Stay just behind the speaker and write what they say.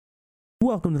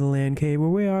Welcome to the Land Cave,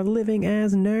 where we are living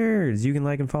as nerds. You can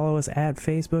like and follow us at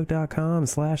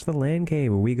facebook.com/the Land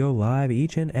Cave, where we go live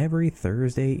each and every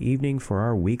Thursday evening for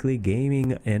our weekly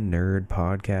gaming and nerd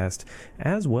podcast,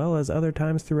 as well as other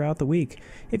times throughout the week.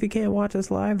 If you can't watch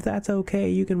us live, that's okay.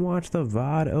 You can watch the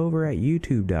VOD over at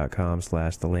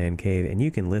youtube.com/the Land Cave, and you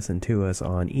can listen to us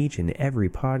on each and every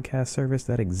podcast service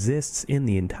that exists in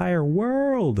the entire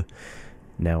world.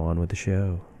 Now on with the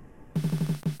show.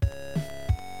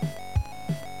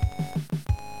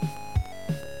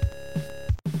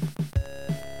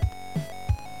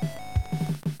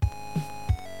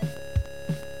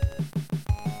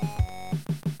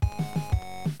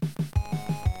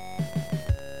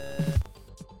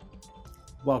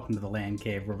 Welcome to the Land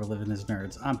Cave, where we're living as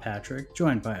nerds. I'm Patrick,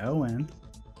 joined by Owen.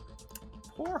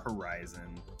 Poor Horizon,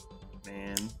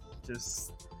 man.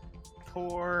 Just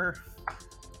poor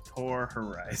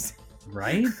Horizon.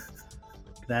 Right?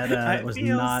 That was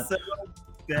not so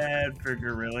bad for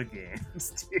Guerrilla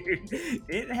Games, dude.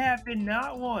 It happened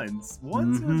not once.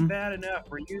 Once was bad enough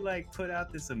where you put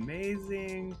out this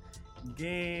amazing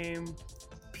game,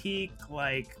 peak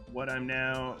like what I'm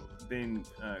now been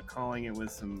calling it with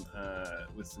some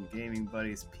gaming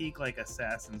buddies, peak like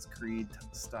Assassin's Creed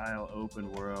style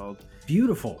open world.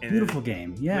 Beautiful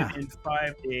game. Yeah. Within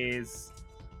 5 days,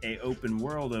 a open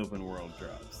world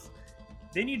drops.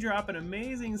 Then you drop an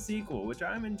amazing sequel, which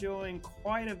I'm enjoying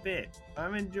quite a bit.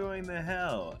 I'm enjoying the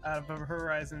hell out of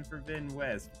Horizon Forbidden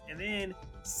West. And then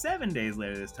 7 days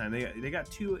later this time, they got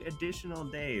 2 additional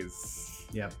days.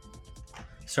 Yep.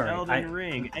 Sorry, Elden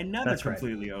Ring, another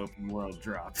completely right. Open world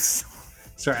drops.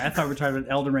 Sorry, I thought we were talking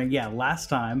about Elden Ring. Yeah, last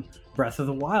time Breath of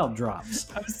the Wild drops.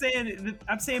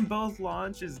 I'm saying both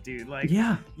launches, dude.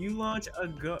 You launch a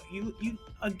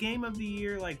game of the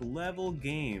year level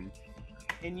game,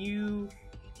 and you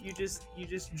just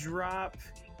drop.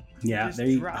 Yeah,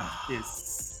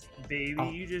 this baby.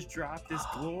 You just drop this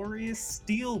glorious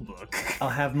steelbook. I'll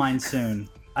have mine soon.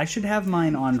 I should have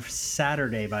mine on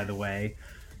Saturday, by the way.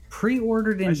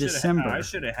 Pre-ordered in December. I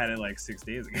should have had it 6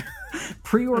 days ago.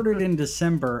 Pre-ordered in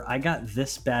December. I got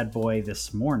this bad boy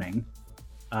this morning.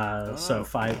 So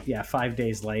 5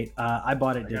 days late. I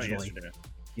bought it digitally.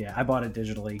 Yeah, I bought it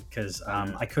digitally because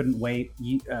I couldn't wait.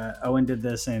 Owen did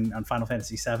this on Final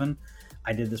Fantasy VII.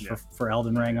 I did this for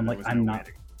Elden Ring. I'm I'm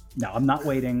not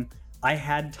waiting. I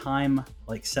had time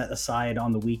set aside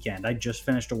on the weekend. I just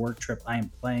finished a work trip. I am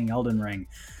playing Elden Ring.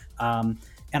 And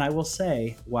I will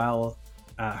say, while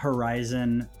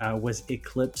Horizon was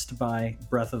eclipsed by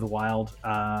Breath of the Wild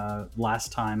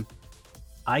last time,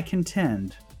 I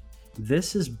contend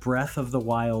this is Breath of the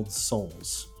Wild's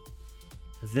Souls.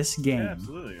 This game,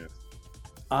 absolutely.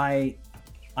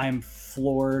 I'm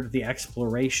floored. The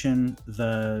exploration,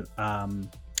 the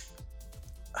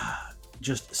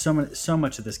just so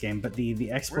much of this game, but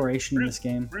the exploration in this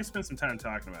game. We're gonna spend some time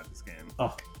talking about this game.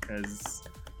 Oh, because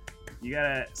you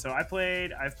gotta. So I've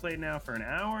played now for an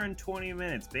hour and 20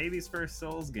 minutes. Baby's first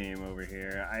Souls game over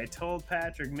here. I told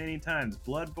Patrick many times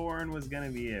Bloodborne was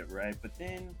gonna be it, right? But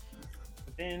then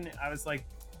I was like,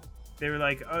 they were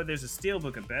like, oh, there's a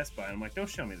steelbook at Best Buy. And I'm like, don't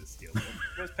show me the steelbook.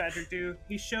 What does Patrick do?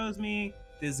 He shows me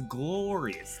this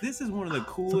glorious. This is one of the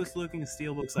coolest looking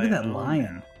steelbooks I own. Look at that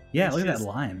lion. Yeah, look at that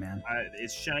lion, man.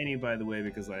 It's shiny, by the way,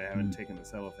 because I haven't taken the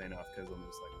cellophane off because I'm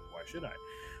just like, why should I?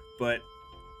 But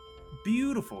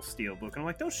beautiful steelbook. And I'm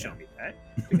like, don't show me that,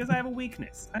 because I have a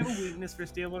weakness. I have a weakness for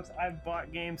steelbooks. I've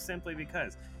bought games simply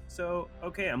because. So,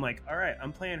 okay, I'm like, all right,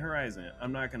 I'm playing Horizon.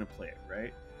 I'm not going to play it,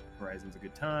 right? Horizon's a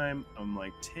good time. I'm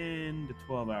 10 to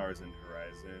 12 hours in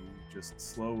Horizon, just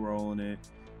slow rolling it,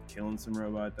 killing some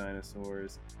robot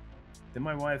dinosaurs. Then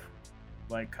my wife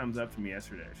comes up to me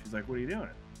yesterday. She's like, what are you doing?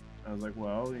 I was like, well,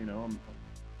 I was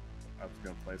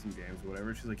gonna play some games or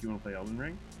whatever. She's like, you want to play Elden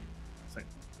Ring? I was like,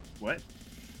 what?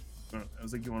 I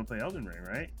was like, you want to play Elden Ring,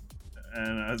 right?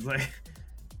 And I was like,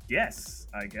 yes,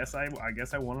 I guess I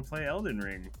want to play Elden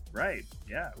Ring, right?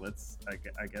 Yeah,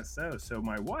 I guess so. So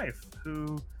my wife,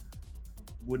 who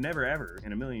would never ever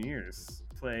in a million years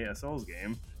play a Souls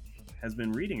game, has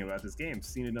been reading about this game,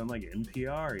 seen it on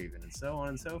NPR even, and so on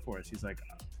and so forth. She's like,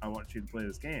 I want you to play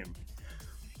this game.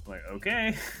 I'm like,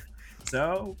 okay.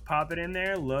 So pop it in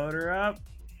there, load her up,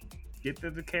 get through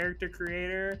the character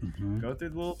creator, go through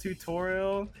the little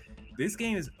tutorial. This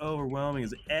game is overwhelming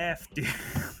as F, dude.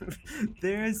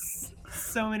 There's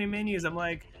so many menus. I'm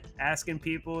asking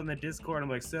people in the Discord, I'm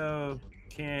like, so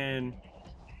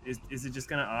is it just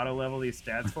gonna auto level these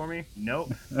stats for me?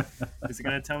 Nope. Is it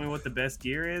gonna tell me what the best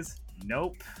gear is?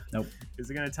 Nope. Is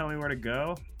it gonna tell me where to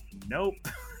go? Nope.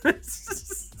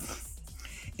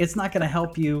 It's not gonna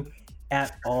help you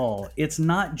at all. It's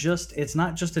not just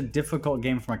a difficult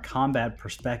game from a combat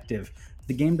perspective.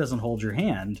 The game doesn't hold your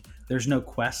hand. There's no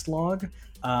quest log.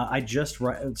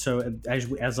 So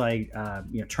as I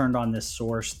turned on this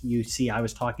source, you see I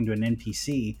was talking to an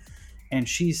NPC, and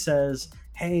she says,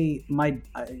 "Hey, my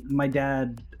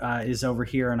dad is over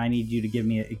here, and I need you to give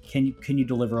me can you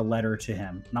deliver a letter to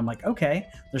him?" And I'm like, "Okay."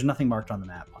 There's nothing marked on the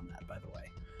map on that, by the way.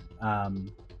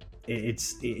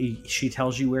 She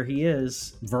tells you where he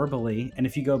is verbally, and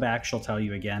if you go back, she'll tell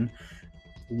you again.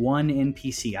 One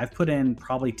NPC. I've put in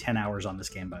probably 10 hours on this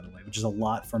game, by the way, which is a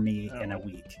lot for me in a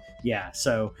week. Yeah,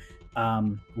 so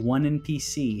one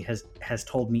NPC has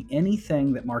told me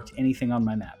anything that marked anything on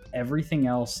my map. Everything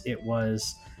else, it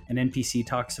was an NPC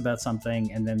talks about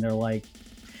something, and then they're like,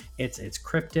 it's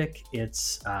cryptic,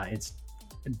 it's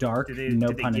dark. Did they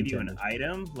give you an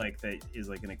item like that is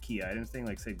like in a key items thing?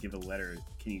 Like say, give a letter.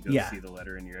 Can you go see the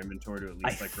letter in your inventory to at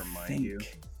least remind you?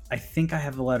 I think I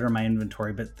have the letter in my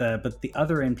inventory, but the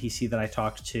other NPC that I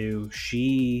talked to,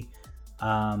 she,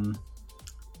 I'm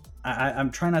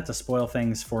trying not to spoil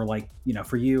things for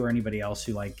for you or anybody else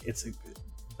who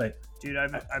but dude,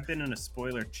 I've been in a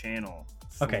spoiler channel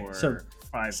for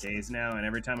 5 days now, and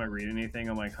every time I read anything,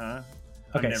 I'm like, huh?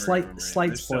 Okay, slight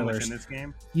spoilers. So much in this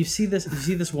game. You see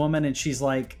this woman, and she's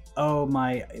like, "Oh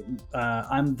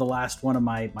I'm the last one of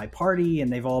my party,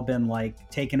 and they've all been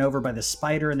taken over by the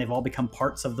spider, and they've all become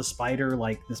parts of the spider,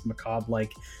 like this macabre,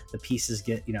 the pieces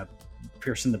get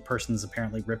pierced, and the person's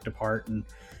apparently ripped apart, and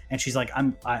she's like,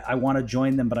 I want to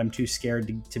join them, but I'm too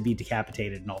scared to be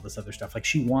decapitated and all this other stuff.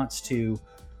 She wants to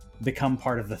become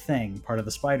part of the thing, part of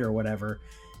the spider or whatever,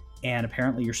 and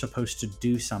apparently you're supposed to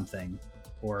do something."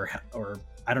 Or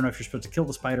I don't know if you're supposed to kill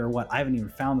the spider or what. I haven't even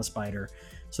found the spider,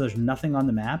 so there's nothing on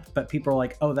the map. But people are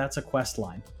like, "Oh, that's a quest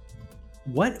line."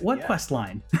 What quest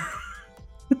line?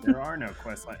 There are no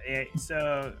quest lines.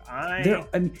 So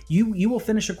you will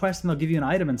finish a quest and they'll give you an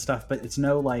item and stuff, but it's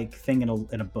no thing in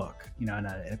a book, in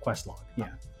a quest log. Yeah.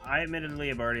 I admittedly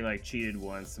have already cheated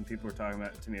once. Some people were talking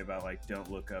to me about don't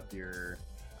look up your.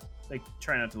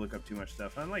 Try not to look up too much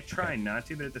stuff. I'm trying not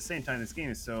to, but at the same time, this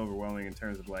game is so overwhelming in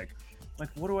terms of what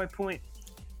do I point?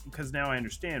 Because now I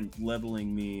understand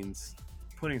leveling means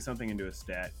putting something into a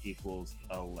stat equals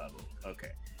a level.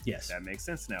 Okay. Yes. That makes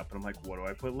sense now. But I'm what do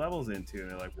I put levels into? And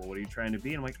they're like, well, what are you trying to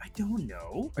be? And I'm I don't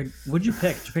know. What'd you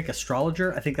pick? Did you pick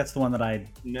astrologer? I think that's the one that I...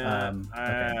 No,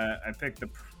 I picked the...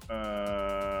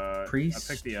 priest?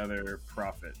 I picked the other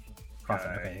prophet.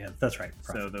 Okay, yeah, that's right.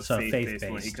 Prophet. So the faith-based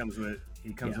one. He comes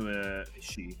with a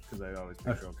she, because I always pick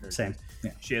girl characters. Same.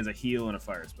 Yeah. She has a heal and a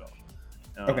fire spell.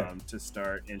 To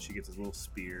start, and she gets this little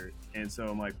spear, and so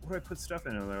I'm what do I put stuff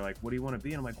in? And they're like, what do you want to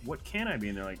be? And I'm what can I be?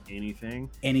 And they're like, anything.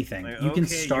 You can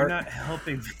start. You're not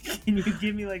helping me. Can you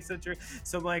give me such a...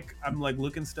 So I'm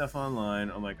looking stuff online.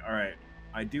 I'm all right,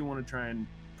 I do want to try and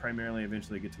primarily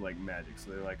eventually get to magic. So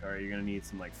they're all right, you're gonna need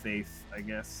some faith, I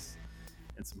guess,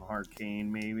 and some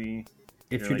arcane maybe.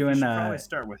 If you're doing you should probably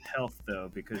start with health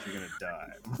though, because you're gonna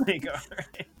die. I'm all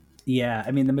right. Yeah,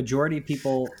 I mean the majority of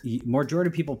people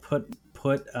put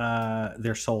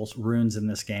their souls runes in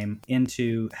this game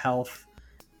into health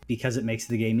because it makes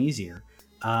the game easier,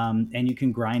 and you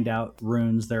can grind out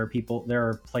runes. There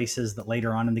are places that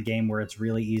later on in the game where it's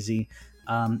really easy.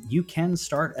 You can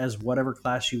start as whatever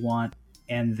class you want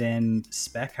and then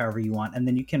spec however you want, and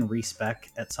then you can respec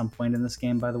at some point in this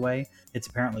game. By the way, it's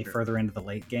apparently further into the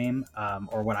late game,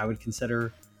 or what I would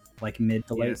consider mid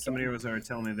to late. Yeah, somebody was already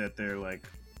telling me that they're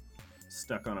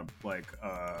stuck on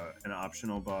an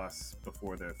optional boss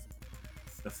before the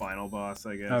final boss,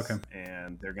 I guess. Okay.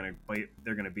 And they're gonna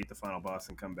beat the final boss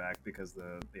and come back because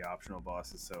the optional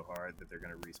boss is so hard that they're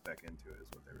gonna respec into it. Is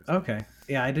what they were saying. Okay.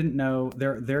 Yeah, I didn't know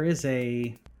there is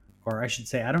a, or I should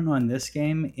say, I don't know in this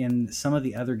game. In some of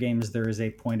the other games, there is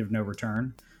a point of no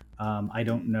return. I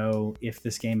don't know if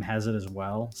this game has it as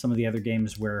well. Some of the other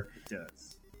games where it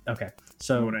does. Okay.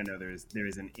 So from what I know, there is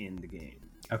an end game.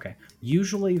 Okay.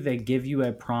 Usually they give you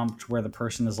a prompt where the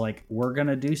person is like, we're going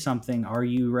to do something. Are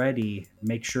you ready?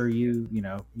 Make sure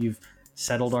you've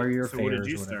settled all your affairs. So what did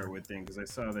you start with then? Because I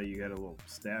saw that you had a little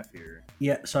staff here.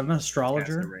 Yeah, so I'm an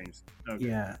astrologer. Okay.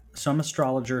 Yeah, so I'm an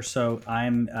astrologer. So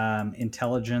I'm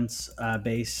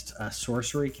intelligence-based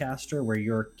sorcery caster, where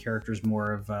your character is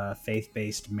more of a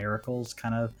faith-based miracles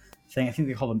kind of thing. I think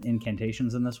they call them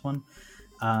incantations in this one.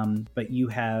 But you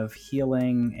have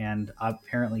healing, and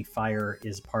apparently fire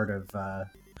is part of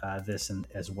this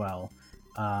as well.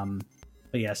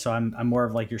 But yeah, so I'm more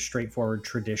of your straightforward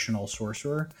traditional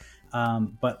sorcerer.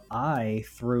 But I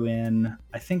threw in,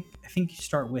 I think you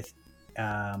start with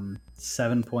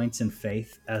 7 points in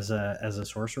faith as a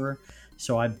sorcerer.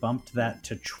 So I bumped that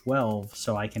to 12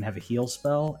 so I can have a heal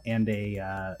spell and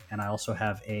I also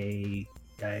have a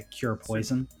cure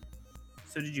poison.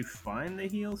 So did you find the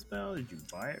heal spell? Did you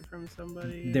buy it from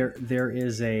somebody? There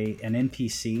is an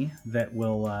NPC that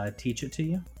will teach it to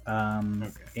you. Okay.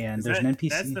 And there's an NPC.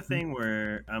 That's the thing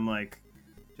where I'm like,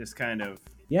 just kind of.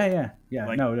 Yeah.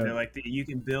 Like, no. They're like, you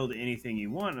can build anything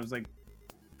you want. And I was like,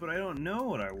 but I don't know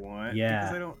what I want. Yeah.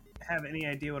 Because I don't have any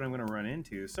idea what I'm going to run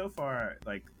into. So far,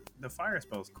 like, the fire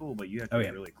spell's cool, but you have to be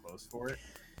really close for it.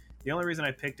 The only reason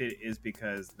I picked it is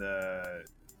because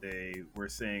they were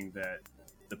saying that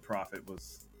the Prophet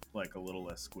was like a little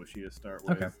less squishy to start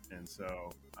with, and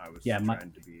so I was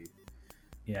trying to be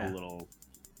a little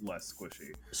less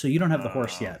squishy. So you don't have the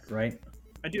horse yet, right?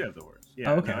 I do have the horse.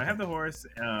 Yeah, I have the horse.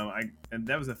 And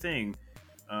that was the thing.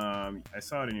 I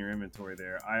saw it in your inventory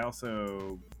there. I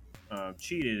also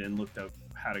cheated and looked up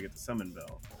how to get the summon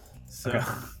bell. So,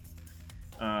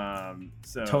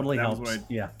 so totally that helps. Was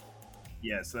what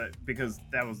Yeah. So because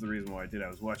that was the reason why I did. I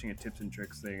was watching a tips and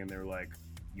tricks thing, and they were like,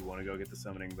 you want to go get the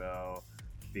summoning bell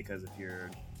because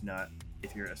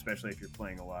especially if you're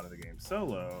playing a lot of the game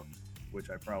solo,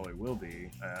 which I probably will be.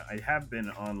 I have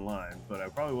been online, but I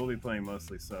probably will be playing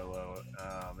mostly solo,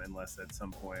 unless at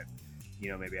some point,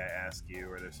 maybe I ask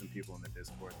you, or there's some people in the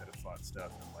Discord that have fought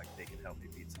stuff and like they can help me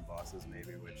beat some bosses,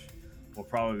 maybe, which will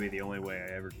probably be the only way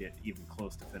I ever get even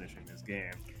close to finishing this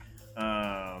game.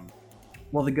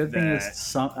 Well, the good thing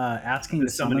is asking to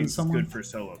summon someone. Good for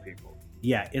solo people.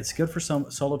 Yeah, it's good for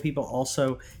some solo people.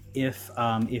 Also, if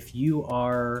you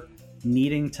are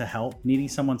needing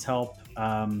someone's help,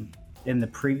 in the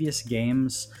previous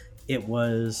games, it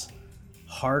was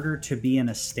harder to be in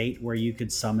a state where you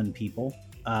could summon people.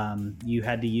 You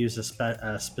had to use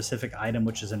a specific item,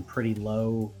 which is in pretty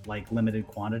low, like limited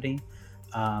quantity,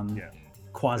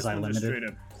 quasi-limited. Straight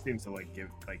up seems to like give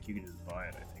you can just buy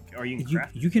it. I think, or you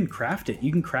can craft it.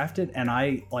 You can craft it, and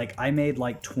I made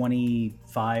like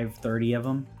 25, 30 of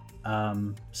them.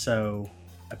 And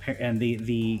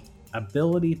the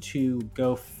ability to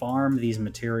go farm these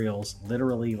materials,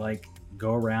 literally like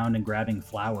go around and grabbing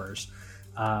flowers,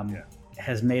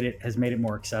 has made it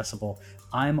more accessible.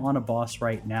 I'm on a boss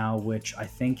right now, which I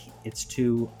think it's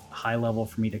too high level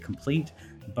for me to complete,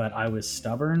 but I was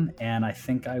stubborn, and I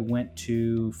think I went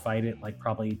to fight it like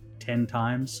probably 10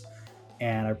 times,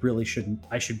 and I really shouldn't.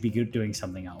 I should be doing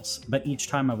something else. But each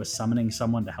time I was summoning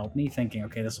someone to help me, thinking,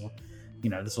 okay,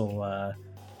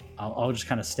 I'll just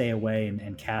kind of stay away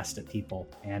and cast at people,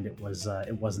 and it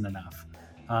wasn't enough.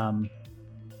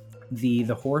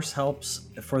 The horse helps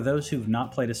for those who've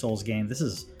not played a Souls game. This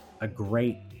is a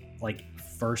great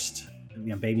first,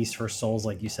 baby's first Souls,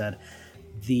 like you said.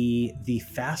 The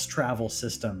fast travel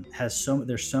system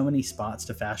there's so many spots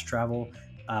to fast travel.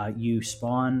 You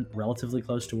spawn relatively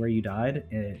close to where you died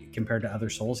compared to other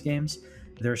Souls games.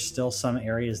 There's still some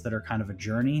areas that are kind of a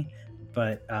journey,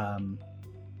 but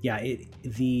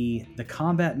the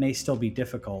combat may still be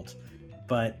difficult,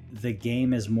 but the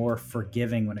game is more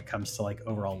forgiving when it comes to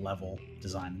overall level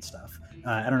design and stuff.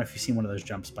 I don't know if you've seen one of those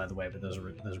jumps, by the way, but those are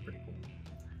pretty cool.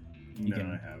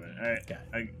 I haven't.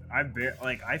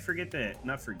 I forget that.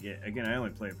 Not forget. Again, I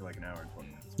only played for an hour and 20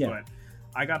 minutes. Yeah. But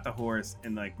I got the horse,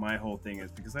 and my whole thing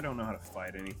is because I don't know how to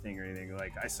fight anything or anything.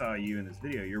 I saw you in this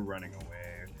video. You're running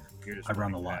away. You're just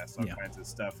running past all kinds of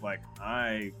stuff.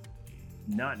 I,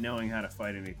 not knowing how to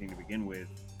fight anything to begin with,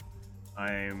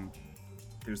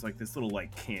 there's this little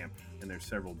camp, and there's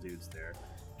several dudes there,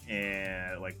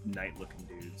 and night-looking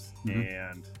dudes,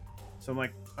 and so I'm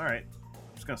like, all right.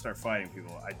 Just gonna start fighting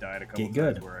people. I died a couple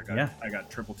times where I got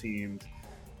triple teamed,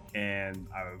 and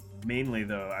mainly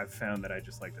though I've found that I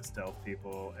just like to stealth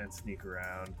people and sneak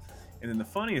around. And then the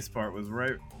funniest part was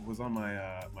on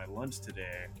my my lunch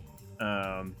today.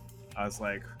 I was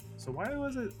like, so why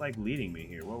was it leading me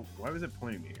here? Well, why was it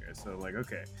pointing me here? So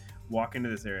okay, walk into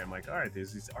this area. I'm like, all right,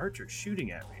 there's these archers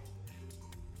shooting at me.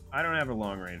 I don't have a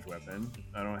long-range weapon.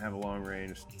 I don't have a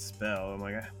long-range spell. I'm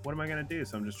like, what am I going to do?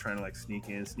 So I'm just trying to sneak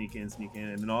in.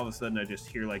 And then all of a sudden I just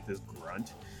hear this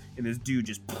grunt. And this dude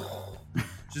just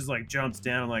jumps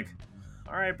down. I'm like,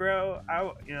 all right, bro.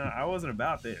 I wasn't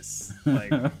about this.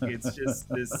 It's just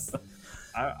this.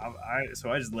 So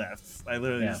I just left. I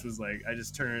literally just was I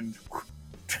just turned.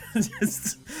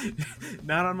 Just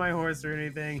not on my horse or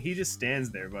anything. He just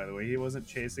stands there, by the way. He wasn't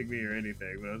chasing me or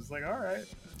anything. But I was like, all right.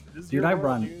 Dude, I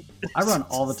run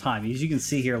all the time. As you can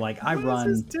see here, I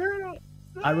run.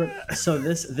 So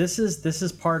this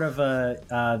is part of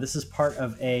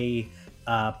a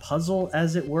puzzle,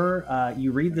 as it were.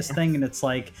 You read this thing and it's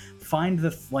find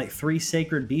the 3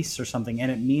 sacred beasts or something,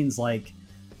 and it means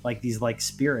like these like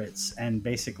spirits and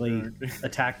basically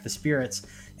attack the spirits.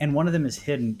 And one of them is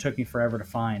hidden. Took me forever to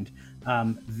find.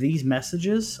 These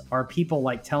messages are people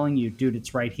like telling you, dude,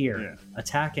 it's right here,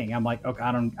 attacking. I'm like, okay,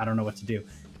 I don't know what to do.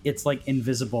 It's like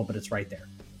invisible, but it's right there.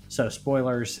 So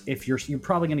spoilers, if you're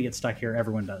probably going to get stuck here.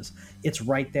 Everyone does. It's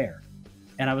right there.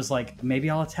 And I was like, maybe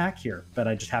I'll attack here, but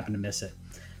I just happened to miss it.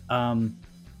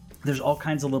 There's all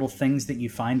kinds of little things that you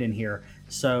find in here.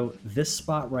 So this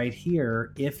spot right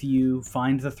here, if you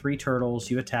find the 3 turtles,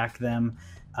 you attack them,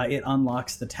 it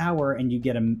unlocks the tower, and you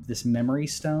get this memory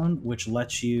stone, which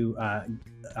lets you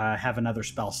have another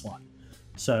spell slot.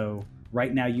 So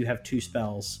right now you have 2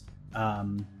 spells,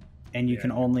 and you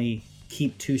can only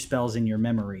keep 2 spells in your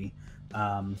memory.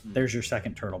 There's your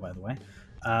second turtle, by the way.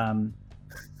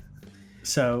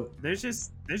 So there's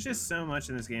just so much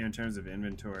in this game in terms of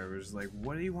inventory. We're just like,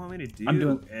 what do you want me to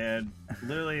do? And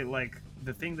literally, like,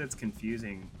 the thing that's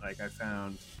confusing, like, I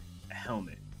found a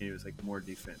helmet. And it was like more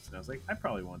defense, and I was like, I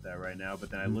probably want that right now.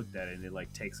 But then I looked at it, and it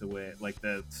like takes away like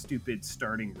the stupid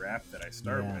starting wrap that I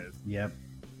start with. Yep.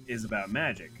 Is about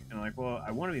magic, and I'm like, well,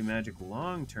 I want to be magic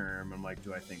long term. I'm like,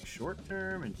 do I think short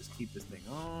term and just keep this thing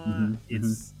on?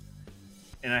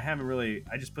 And I haven't really.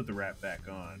 I just put the wrap back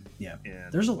on. Yeah.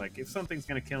 And there's like, if something's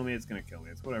gonna kill me, it's gonna kill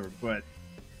me. It's whatever. But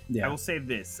I will say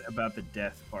this about the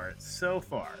death part. So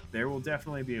far, there will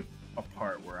definitely be a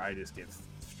part where I just get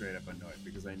straight up annoyed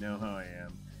because I know how I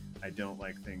am. I don't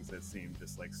like things that seem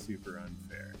just like super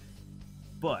unfair.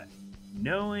 But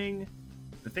knowing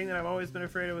the thing that I've always been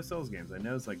afraid of with Souls games, I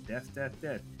know it's like death.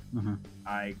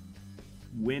 I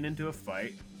win into a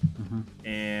fight,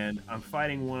 and I'm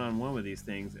fighting one-on-one with these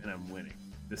things, and I'm winning.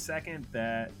 The second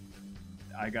that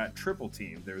I got triple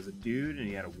teamed, there was a dude, and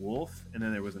he had a wolf, and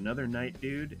then there was another knight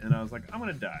dude, and I was like, I'm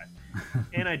gonna die.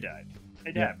 And I died.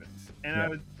 It happened.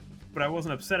 And but I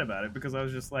wasn't upset about it because I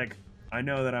was just like, I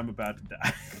know that I'm about to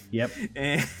die. Yep.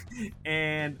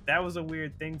 And that was a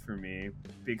weird thing for me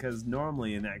because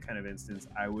normally in that kind of instance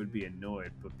I would be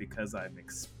annoyed, but because I'm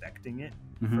expecting it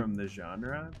from the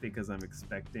genre, because I'm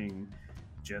expecting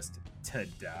just to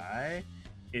die,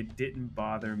 it didn't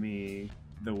bother me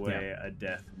the way a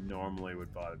death normally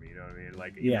would bother me. You know what I mean?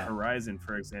 Like in Horizon,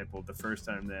 for example, the first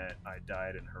time that I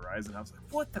died in Horizon, I was like,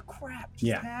 what the crap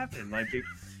just happened? Like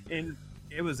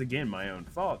it was, again, my own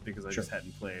fault because I just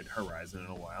hadn't played Horizon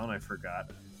in a while, and I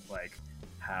forgot like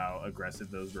how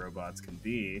aggressive those robots can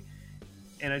be,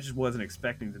 and I just wasn't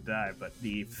expecting to die. But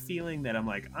the feeling that I'm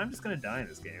like, I'm just gonna die in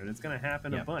this game, and it's gonna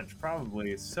happen a bunch,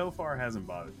 probably, so far hasn't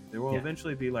bothered me. There will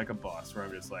eventually be like a boss where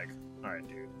I'm just like, all right,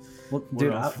 dude,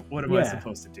 what am I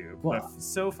supposed to do? Well, but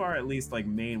so far, at least, like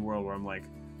main world, where I'm like,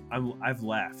 I've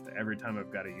laughed every time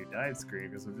I've got a "you died" screen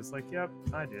because I'm just like, yep,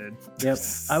 I did. Yep.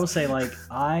 I will say, like,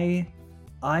 I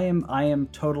am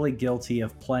totally guilty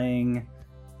of playing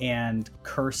and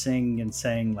cursing and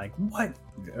saying like, what,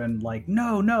 and like,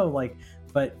 no, like,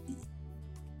 but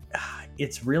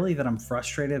it's really that I'm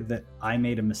frustrated that I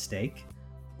made a mistake,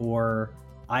 or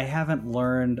I haven't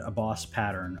learned a boss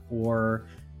pattern, or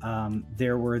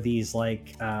there were these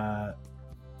like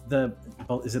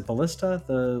is it ballista,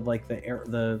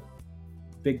 the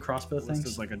big crossbow things?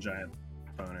 Ballista's like a giant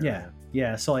boner.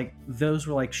 Yeah. So like those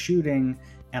were like shooting,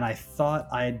 and I thought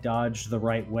I had dodged the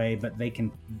right way, but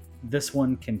this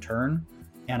one can turn,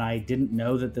 and I didn't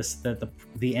know that the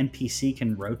NPC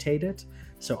can rotate it.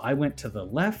 So I went to the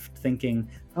left thinking,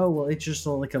 oh, well, it's just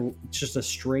a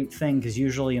straight thing, because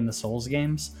usually in the Souls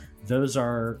games, those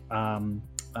are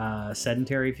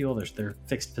sedentary, if you will. They're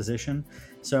fixed position.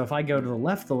 So if I go to the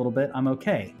left a little bit, I'm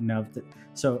okay. No,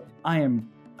 so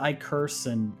I curse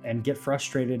and get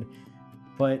frustrated,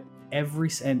 but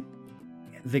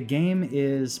the game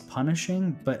is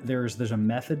punishing, but there's a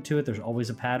method to it. There's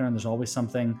always a pattern. There's always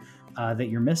something that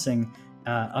you're missing.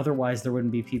 Otherwise, there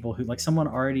wouldn't be people who, like, someone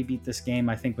already beat this game,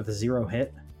 I think, with a 0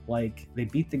 hit. Like, they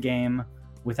beat the game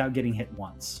without getting hit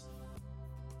once.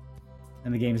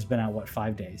 And the game's been out,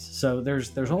 5 days? So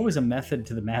there's always a method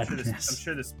to the madness.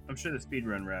 I'm sure the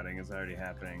speedrun routing is already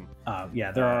happening.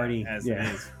 They're already as it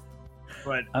is.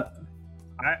 But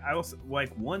I also,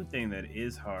 like, one thing that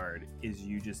is hard is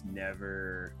you just not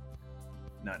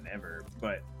never,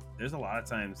 but there's a lot of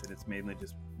times that it's mainly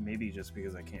maybe just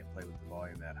because I can't play with the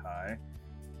volume that high,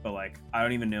 but like I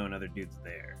don't even know another dude's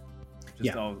there.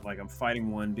 All like I'm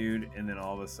fighting one dude, and then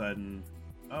all of a sudden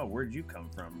oh, where'd you come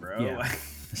from, bro? Yeah.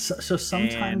 So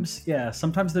sometimes,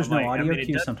 sometimes there's no audio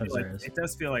cue, sometimes there is. It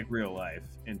does feel like real life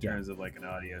in terms of like an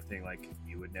audio thing. Like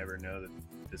you would never know that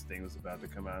this thing was about to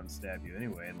come out and stab you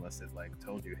anyway, unless it like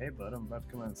told you, hey bud, I'm about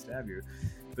to come out and stab you.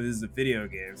 But this is a video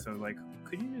game, so like,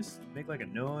 could you just make like a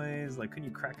noise? Like, couldn't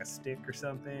you crack a stick or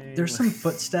something? There's some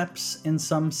footsteps in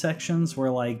some sections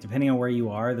where, like, depending on where you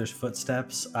are, there's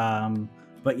footsteps.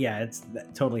 But yeah,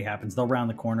 that totally happens. They'll round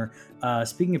the corner.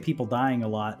 Speaking of people dying a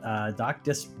lot,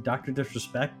 Dr.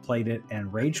 Disrespect played it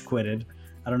and rage quitted.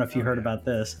 I don't know if you heard about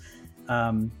this,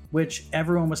 which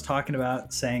everyone was talking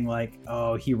about, saying like,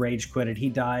 oh, he rage quitted. He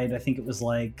died, I think it was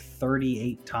like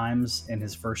 38 times in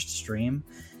his first stream,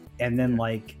 and then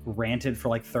like ranted for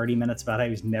like 30 minutes about how he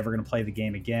was never going to play the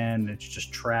game again. It's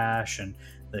just trash, and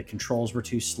the controls were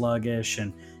too sluggish.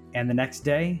 And the next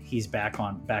day, he's back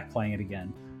playing it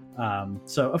again.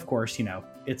 So of course, you know,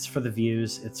 it's for the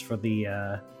views, it's for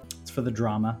the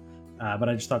drama. But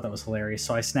I just thought that was hilarious.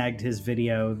 So I snagged his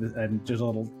video and just a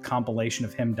little compilation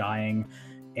of him dying.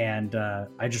 And,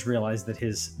 I just realized that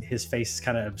his face is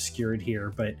kind of obscured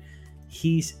here, but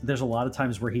there's a lot of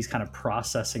times where he's kind of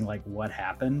processing like what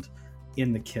happened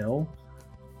in the kill.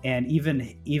 And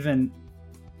even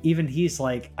he's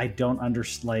like, I don't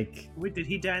understand. Like, wait, did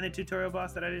he die in the tutorial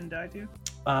boss that I didn't die to?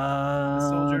 The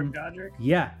Soldier of Godric?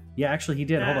 Yeah, actually he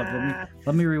did. Hold on,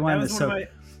 let me rewind this.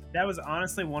 That was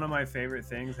honestly one of my favorite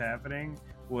things happening.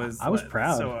 I was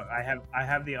proud. So I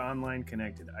have the online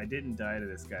connected. I didn't die to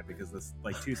this guy because this,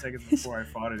 like 2 seconds before I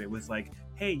fought it was like,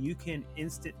 hey, you can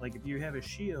like if you have a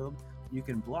shield, you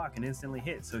can block and instantly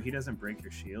hit, so he doesn't break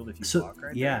your shield if you block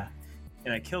right there.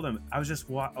 And I killed him. I was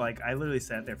just I literally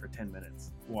sat there for 10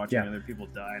 minutes watching other people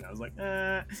die, and I was like,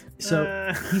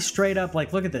 So he straight up,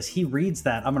 like, look at this. He reads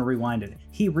that. I'm gonna rewind it.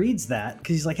 He reads that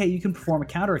because he's like, hey, you can perform a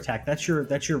counterattack. That's your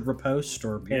riposte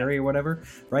or parry or whatever,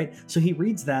 right? So he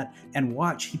reads that, and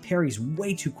watch, he parries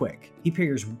way too quick. He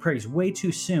parries way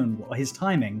too soon. His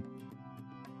timing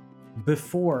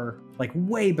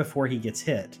way before he gets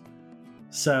hit.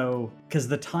 So because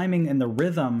the timing and the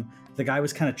rhythm, the guy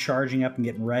was kind of charging up and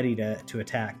getting ready to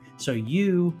attack. So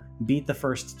you beat the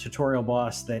first tutorial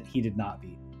boss that he did not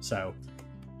beat. So,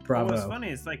 bravo. What's funny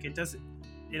is like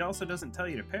it also doesn't tell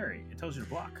you to parry. It tells you to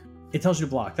block. It tells you to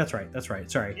block. That's right.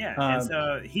 Sorry. Yeah, and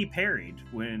so he parried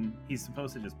when he's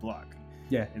supposed to just block.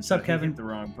 Yeah. And so so Kevin? He hit the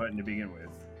wrong button to begin with.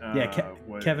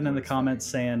 Kevin in the comments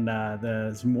saying,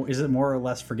 is it more or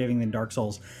less forgiving than Dark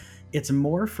Souls? It's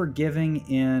more forgiving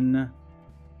in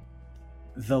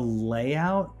the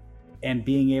layout and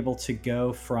being able to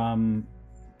go from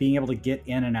being able to get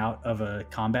in and out of a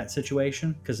combat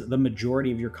situation, because the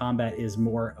majority of your combat is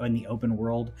more in the open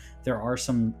world. There are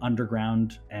some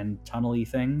underground and tunnely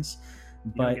things,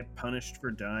 but you don't get punished for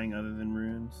dying other than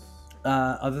runes.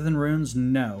 Other than runes,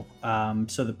 no.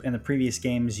 So in the previous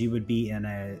games, you would be in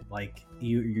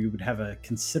you would have a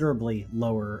considerably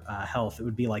lower health. It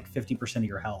would be like 50% of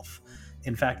your health.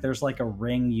 In fact, there's like a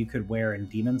ring you could wear in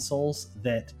Demon Souls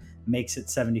that makes it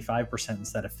 75%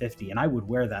 instead of 50, and I would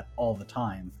wear that all the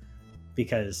time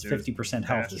because 50%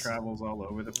 health is travels all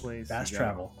over the place. Fast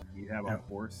travel. You have a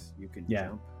horse, you can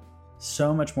jump.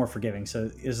 So much more forgiving. So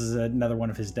this is another one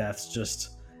of his deaths.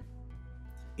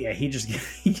 He just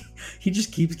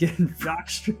keeps getting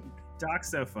frustrated. Doc's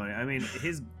so funny. I mean,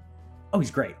 he's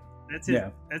great.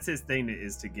 That's his thing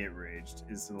is to get raged,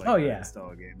 is to install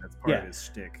a game. That's part of his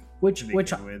shtick. Which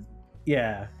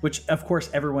of course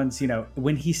everyone's,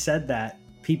 when he said that,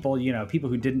 people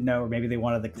who didn't know, or maybe they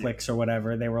wanted the clicks or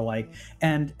whatever, they were like,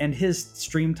 and his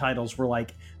stream titles were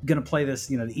like, gonna play this,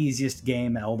 the easiest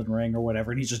game, Elden Ring or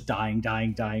whatever, and he's just dying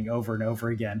over and over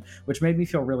again, which made me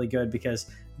feel really good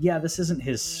because this isn't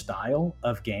his style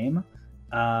of game.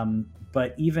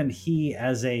 But even he,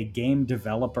 as a game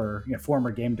developer,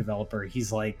 former game developer,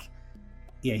 he's like,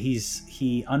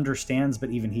 he understands, but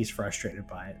even he's frustrated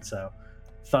by it. So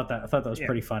I thought that was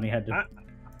pretty funny.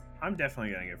 I'm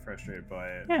definitely gonna get frustrated by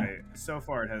it. Yeah. So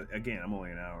far, I'm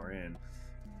only an hour in.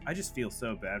 I just feel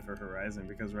so bad for Horizon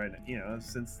because right now,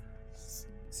 since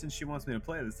she wants me to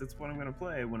play this, that's what I'm gonna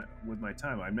play with my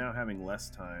time. I'm now having less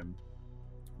time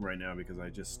right now because I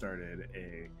just started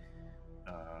a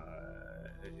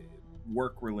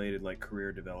work-related like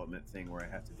career development thing where I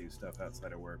have to do stuff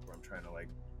outside of work, where I'm trying to like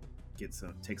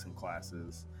take some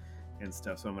classes and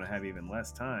stuff, so I'm gonna have even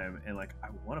less time, and like I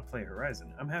want to play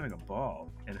Horizon. I'm having a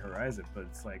ball in Horizon, but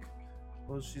it's like,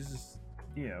 well, she's just,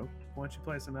 why don't you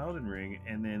play some Elden Ring?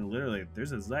 And then literally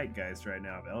there's a zeitgeist right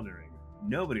now of Elden Ring.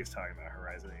 Nobody's talking about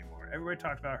Horizon anymore. Everybody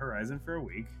talked about Horizon for a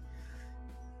week,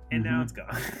 and now it's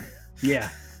gone. Yeah.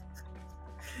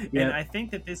 And I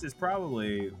think that this is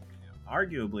probably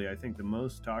arguably, I think the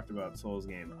most talked about Souls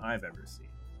game I've ever seen.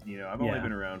 You know, I've only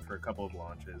been around for a couple of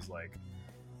launches, like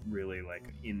really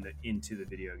like into the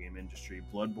video game industry.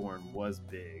 Bloodborne was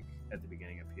big at the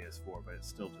beginning of PS4, but it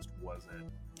still just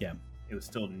wasn't. Yeah, it was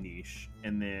still niche.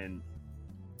 And then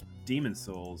Demon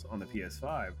Souls on the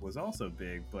PS5 was also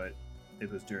big, but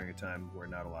it was during a time where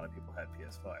not a lot of people had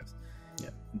PS5s. Yeah.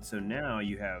 And so now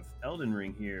you have Elden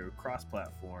Ring here,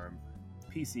 cross-platform,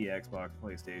 PC, Xbox,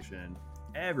 PlayStation.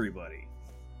 Everybody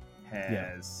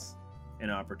has an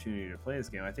opportunity to play this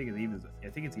game. I think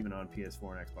it's even on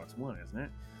PS4 and Xbox One, isn't it?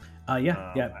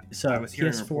 So I was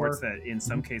hearing reports that in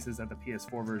some cases that the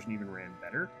PS4 version even ran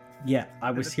better. Yeah,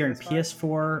 I was hearing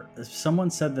PS4. Someone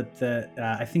said that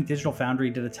I think Digital Foundry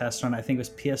did a test on it. I think it was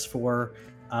PS4,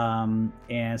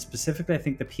 and specifically, I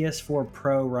think the PS4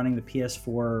 Pro running the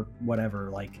PS4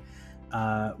 whatever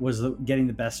was getting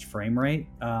the best frame rate.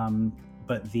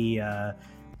 But the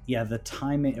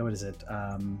timing. What is it?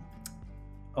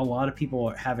 A lot of people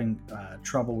are having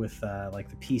trouble with like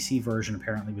the PC version.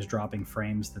 Apparently, was dropping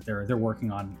frames that they're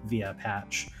working on via a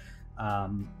patch.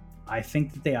 I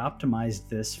think that they optimized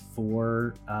this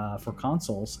for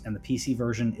consoles, and the PC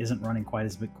version isn't running quite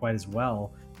as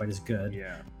good.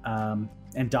 Yeah.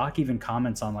 And Doc even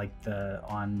comments on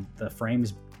the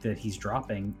frames that he's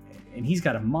dropping, and he's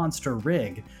got a monster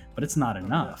rig, but it's not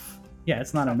enough. Yeah,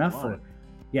 it's not enough for.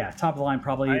 Yeah, top of the line,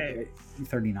 probably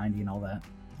 3090 and all that.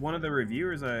 One of the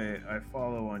reviewers I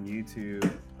follow on YouTube,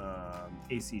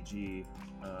 ACG,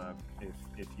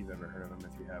 if you've ever heard of him,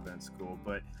 if you haven't, it's cool.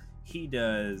 But he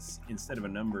does, instead of a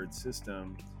numbered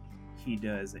system, he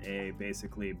does a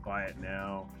basically buy it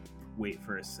now, wait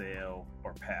for a sale,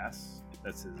 or pass.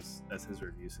 That's his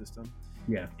review system.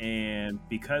 Yeah. And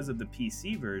because of the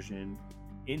PC version,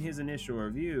 in his initial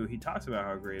review, he talks about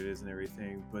how great it is and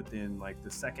everything, but then like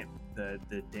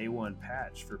the day one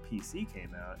patch for PC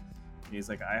came out, and he's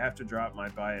like, I have to drop my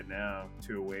buy it now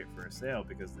to wait for a sale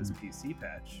because this PC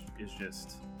patch is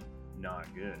just not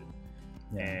good.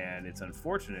 Yeah. And it's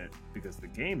unfortunate because the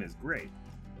game is great,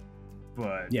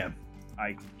 but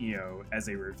as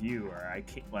a reviewer, I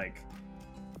can't,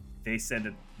 they said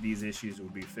that these issues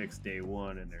would be fixed day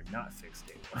one, and they're not fixed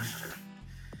day one.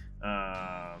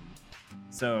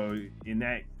 So in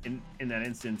that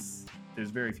instance,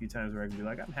 there's very few times where I can be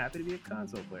like, I'm happy to be a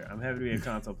console player. I'm happy to be a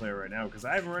console player right now because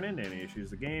I haven't run into any issues.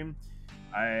 The game,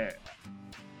 I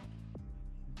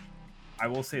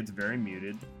will say it's very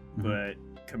muted, but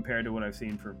compared to what I've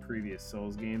seen from previous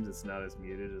Souls games, it's not as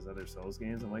muted as other Souls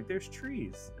games. I'm like, there's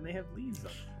trees and they have leaves on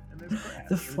them, and there's grass.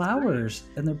 The flowers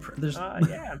and there's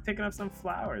I'm picking up some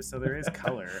flowers, so there is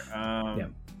color.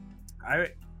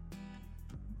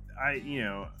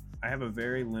 I have a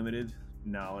very limited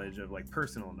knowledge of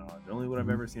personal knowledge, only what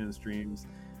I've ever seen in streams.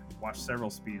 Watched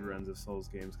several speed runs of Souls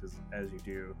games because, as you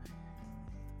do,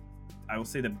 I will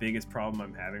say the biggest problem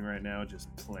I'm having right now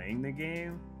just playing the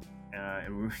game,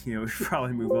 and we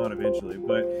probably move on eventually,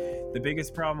 but the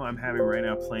biggest problem I'm having right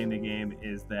now playing the game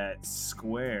is that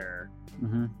Square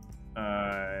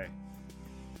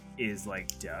is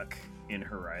like Duck in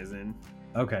Horizon.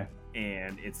 Okay.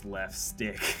 And it's left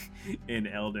stick in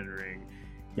Elden Ring.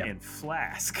 Yep. And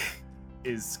Flask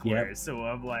is Square. Yep. So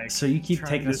I'm like, so you keep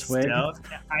taking a swig.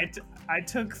 I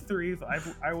took 3.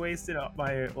 I wasted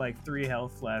my 3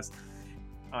 health flasks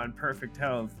on perfect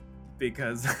health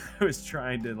because I was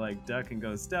trying to duck and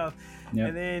go stealth. Yep.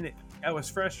 And then I was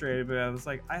frustrated, but I was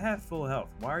like, I have full health.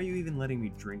 Why are you even letting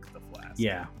me drink the flask?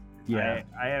 Yeah.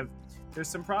 I have. There's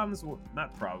some problems,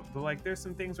 not problems, but there's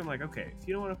some things where I'm like, okay, if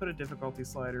you don't want to put a difficulty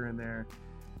slider in there,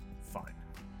 fine.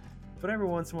 But every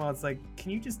once in a while, it's like, can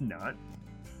you just not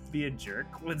be a jerk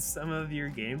with some of your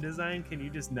game design? Can you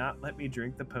just not let me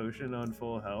drink the potion on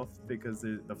full health because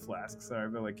the flasks are?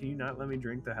 But can you not let me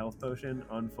drink the health potion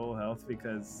on full health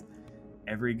because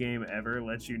every game ever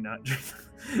lets you not drink?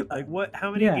 What?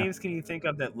 How many games can you think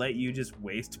of that let you just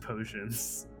waste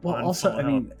potions? Well, also, I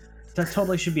mean, that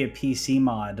totally should be a PC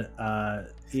mod.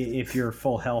 If you're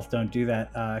full health, don't do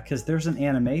that because there's an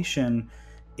animation.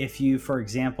 If you, for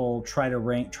example, try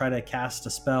to cast a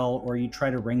spell, or you try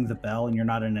to ring the bell and you're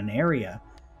not in an area.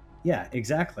 Yeah,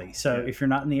 exactly. So if you're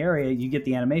not in the area, you get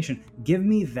the animation. Give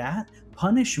me that.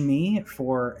 Punish me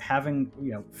for having,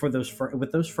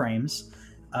 with those frames,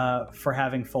 for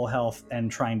having full health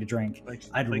and trying to drink.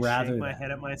 I'd rather shake my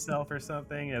head at myself or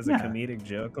something as a comedic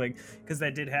joke, because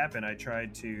that did happen. I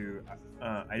tried to.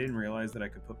 I didn't realize that I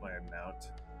could put my mount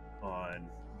on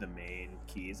the main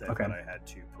keys. I thought I had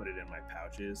to put it in my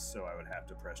pouches, so I would have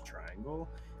to press triangle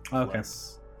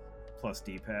plus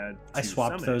D-pad. I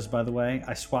swapped those, by the way.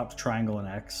 I swapped triangle and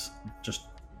X. Just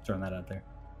throwing that out there.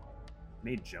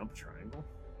 Made jump triangle?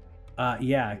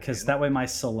 Yeah, because that way my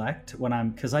select when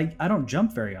because I don't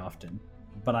jump very often,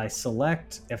 but I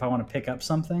select if I want to pick up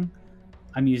something,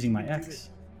 I'm using my X.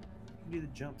 You do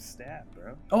the jump stab,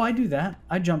 bro. Oh, I do that.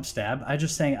 I jump stab. I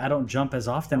just saying I don't jump as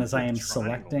often as I am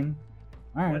selecting.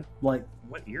 All right, what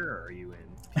era are you in?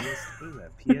 What is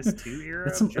that? PS2 era?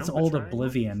 That's an old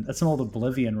Oblivion. That's an old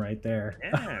Oblivion right there.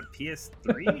 Yeah,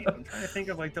 PS3. I'm trying to think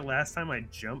of like the last time I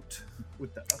jumped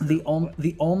with the.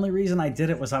 The only reason I did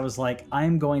it was I was like,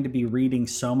 I'm going to be reading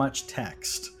so much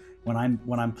text when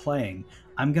I'm playing.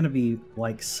 I'm going to be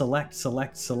like select my,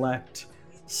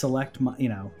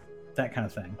 that kind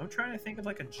of thing. I'm trying to think of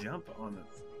like a jump on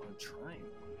triangle.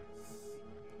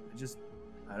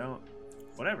 I don't.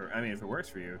 Whatever. I mean, if it works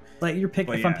for you. Like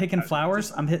if I'm picking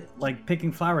flowers,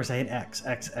 picking flowers. I hit X.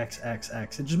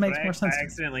 It just makes more sense. I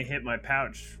accidentally hit my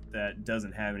pouch that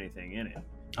doesn't have anything in it.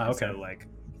 Oh, okay. So like,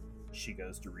 she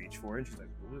goes to reach for it. And she's like,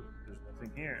 "Ooh, there's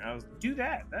nothing here." And I was do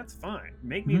that. That's fine.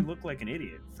 Make me look like an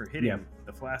idiot for hitting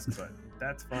the flask button.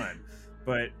 That's fine.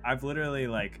 But I've literally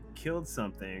like killed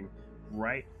something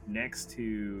right next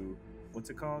to what's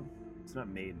it called? It's not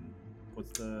Maiden.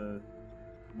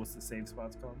 What's the save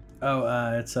spot's called?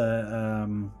 Oh, it's a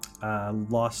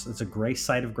lost. It's a grace,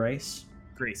 site of grace.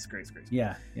 Grace.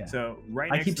 Yeah. So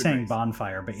right. I keep saying grace.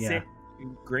 Bonfire, but yeah.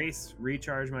 Grace,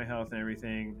 recharge my health and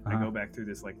everything. I go back through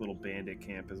this like little bandit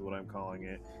camp, is what I'm calling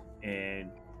it, and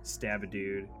stab a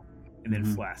dude, and then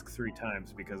flask 3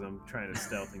 times because I'm trying to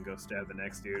stealth and go stab the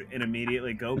next dude, and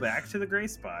immediately go back to the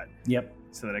grace spot. Yep.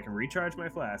 So that I can recharge my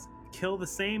flask, kill the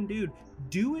same dude,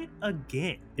 do it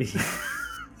again.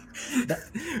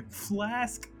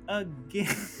 Flask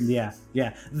again. Yeah.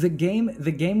 The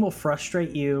game will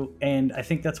frustrate you, and I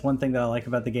think that's one thing that I like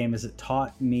about the game is it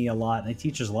taught me a lot, and it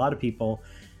teaches a lot of people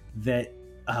that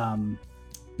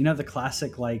the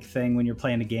classic like thing when you're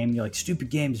playing a game, you're like, stupid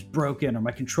game's broken or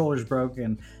my controller's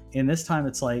broken. And this time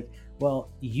it's like, well,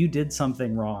 you did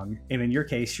something wrong, and in your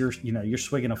case, you're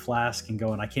swigging a flask and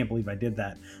going, I can't believe I did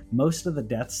that. Most of the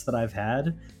deaths that I've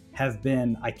had have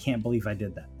been, I can't believe I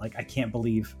did that. Like, I can't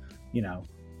believe,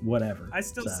 whatever. I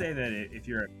still say that if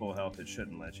you're at full health, it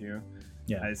shouldn't let you.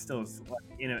 Yeah. I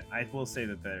will say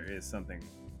that there is something,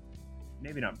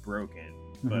 maybe not broken,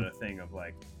 but a thing of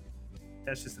like,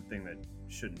 that's just a thing that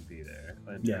shouldn't be there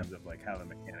in terms of like how the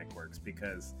mechanic works.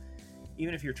 Because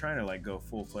even if you're trying to like go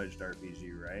full-fledged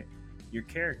RPG, right, your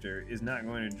character is not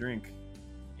going to drink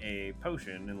a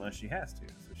potion unless she has to.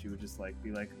 So she would just like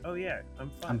be like, oh yeah,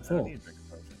 I'm fine. I'm full. I don't need to drink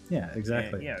a potion. Yeah,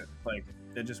 exactly. And like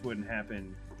that just wouldn't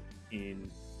happen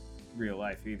in real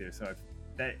life either. So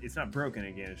that it's not broken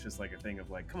again. It's just like a thing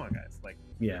of like, come on guys, like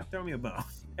throw me a bone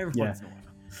every once in a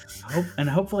while. And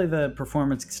hopefully the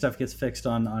performance stuff gets fixed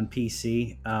on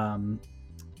PC. I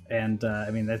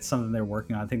mean, that's something they're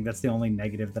working on. I think that's the only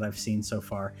negative that I've seen so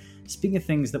far. Speaking of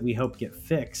things that we hope get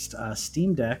fixed,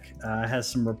 Steam Deck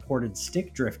has some reported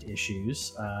stick drift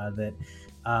issues that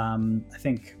I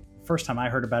think first time I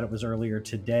heard about it was earlier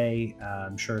today.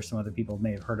 I'm sure some other people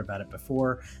may have heard about it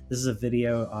before. This is a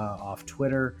video off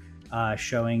Twitter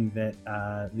showing that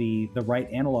the right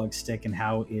analog stick and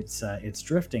how it's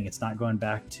drifting. It's not going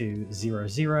back to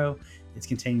 0-0. It's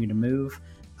continuing to move.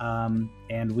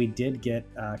 And we did get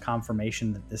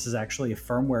confirmation that this is actually a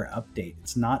firmware update.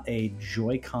 It's not a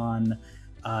Joy-Con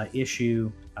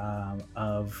issue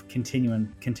of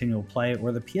continual play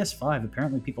or the PS5.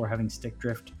 Apparently people are having stick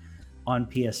drift on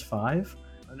PS5.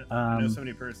 I know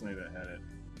somebody personally that had it.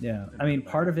 Yeah, I mean,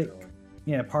 part of it,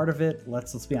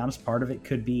 let's be honest, part of it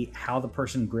could be how the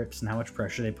person grips and how much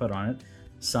pressure they put on it.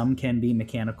 Some can be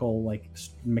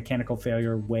mechanical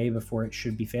failure way before it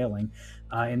should be failing.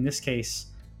 In this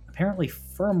case, apparently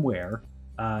firmware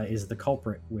is the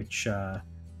culprit, which,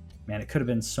 it could have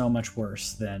been so much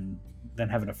worse than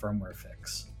having a firmware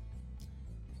fix.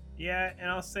 Yeah, and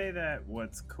I'll say that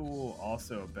what's cool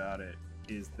also about it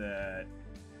is that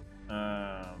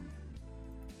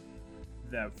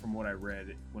that from what I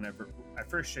read, whenever I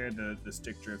first shared the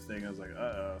stick drift thing, I was like,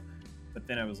 uh-oh. But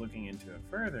then I was looking into it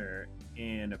further,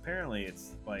 and apparently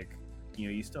it's like,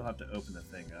 you still have to open the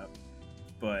thing up,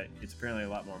 but it's apparently a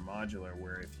lot more modular,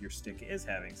 where if your stick is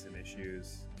having some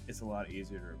issues, it's a lot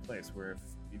easier to replace. Where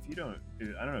if you don't,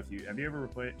 I don't know if have you ever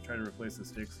tried to replace the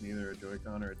sticks in either a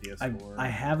Joy-Con or a DS4? I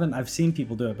haven't. I've seen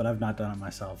people do it, but I've not done it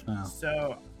myself. No.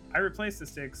 So I replaced the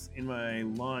sticks in my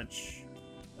launch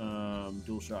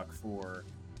DualShock 4,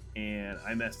 and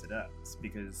I messed it up. It's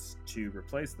because to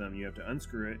replace them, you have to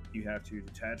unscrew it, you have to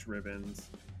detach ribbons,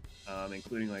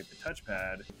 including like the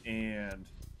touchpad, and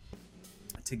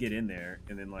to get in there,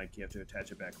 and then like you have to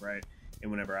attach it back right. And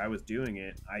whenever I was doing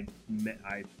it, I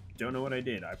don't know what I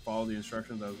did. I followed the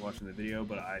instructions. I was watching the video,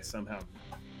 but I somehow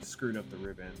screwed up the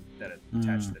ribbon that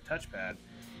attached to the touchpad,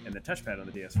 and the touchpad on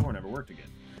the DS4 never worked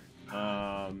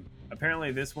again.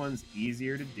 Apparently this one's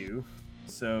easier to do,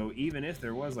 so even if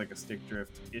there was like a stick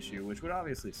drift issue, which would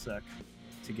obviously suck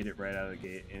to get it right out of the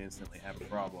gate and instantly have a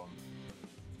problem,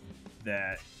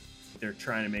 that they're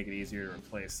trying to make it easier to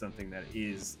replace something that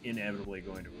is inevitably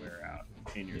going to wear out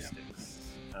in your sticks,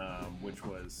 which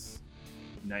was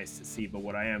nice to see. But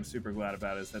what I am super glad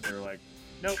about is that they're like,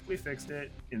 nope, we fixed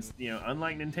it. And,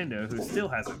 unlike Nintendo, who still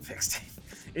hasn't fixed it.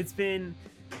 It's been,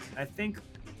 I think,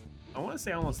 I want to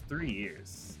say almost 3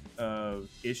 years of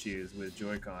issues with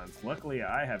Joy-Cons. Luckily,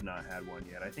 I have not had one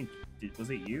yet. I think, was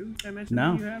it you that mentioned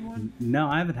that you had one? No,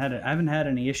 I haven't had it. I haven't had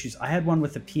any issues. I had one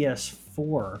with the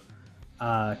PS4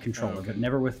 controller, but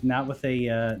not with a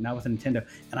Nintendo.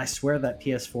 And I swear that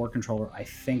PS4 controller, I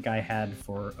think I had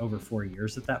for over 4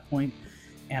 years at that point.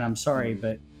 And I'm sorry,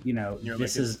 but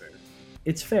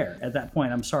it's fair at that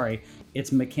point. I'm sorry.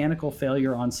 It's mechanical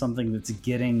failure on something that's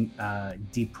getting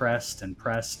depressed and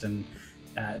pressed, and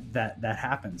that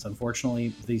happens.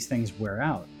 Unfortunately, these things wear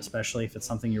out, especially if it's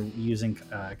something you're using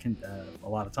a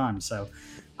lot of times. So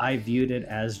I viewed it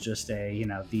as just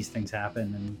these things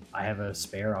happen, and I have a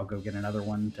spare. I'll go get another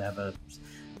one to have a.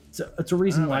 It's a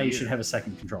reason why you should have a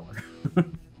second controller.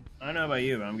 I don't know about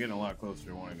you, but I'm getting a lot closer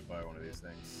to wanting to buy one of these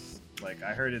things. Like,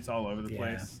 I heard it's all over the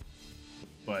place,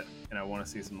 and I want to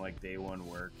see some like day one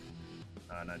work.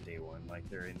 Not day one, like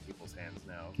they're in people's hands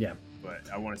now. Yeah. But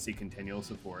I want to see continual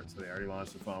support. So they already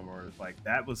launched the firmware. Like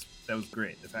that was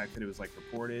great. The fact that it was like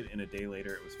reported and a day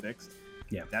later it was fixed.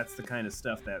 Yeah. That's the kind of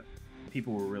stuff that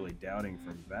people were really doubting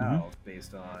from Valve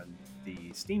based on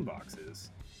the Steam boxes,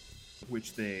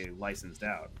 which they licensed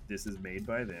out. This is made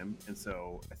by them, and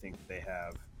so I think they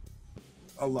have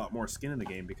a lot more skin in the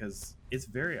game because it's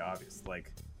very obvious.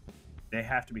 Like they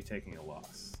have to be taking a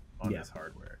loss on this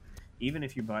hardware. Even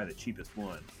if you buy the cheapest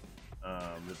one,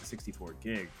 with the 64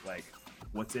 gig, like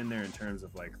what's in there in terms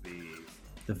of like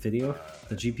the video,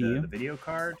 the GPU, the video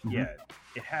card,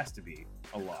 it has to be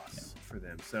a loss for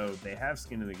them. So they have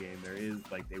skin in the game. There is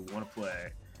like they want to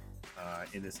play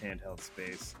in this handheld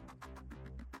space.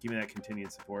 Give me that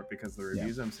continued support because the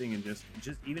reviews I'm seeing in just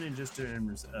even in just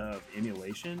terms of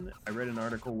emulation, I read an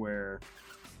article where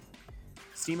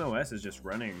SteamOS is just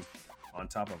running on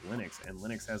top of Linux, and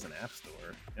Linux has an app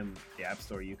store, and the app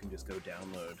store you can just go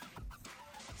download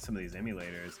some of these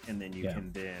emulators, and then you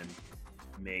can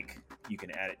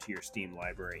add it to your Steam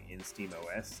library in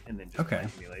SteamOS, and then just run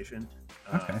emulation.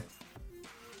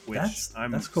 Which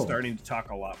I'm cool. Starting to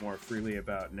talk a lot more freely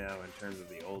about now in terms of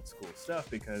the old school stuff,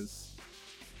 because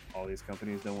all these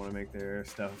companies don't want to make their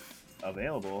stuff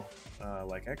available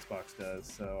like Xbox does.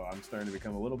 So I'm starting to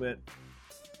become a little bit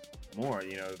more,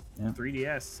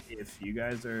 3DS. If you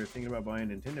guys are thinking about buying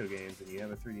Nintendo games and you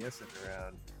have a 3DS sitting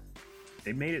around,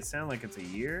 they made it sound like it's a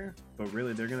year, but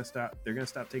really they're gonna stop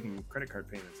taking credit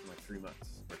card payments in like 3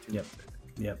 months or 2 months, I think.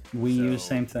 Yep. We use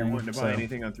same thing. You're wanting to buy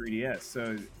anything on 3DS,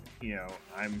 so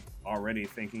I'm already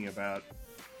thinking about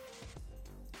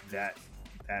that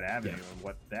avenue and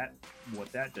what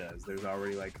that does. There's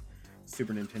already like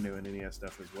Super Nintendo and NES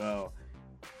stuff as well.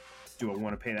 Do I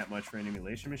want to pay that much for an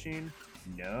emulation machine?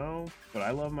 No, but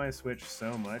I love my Switch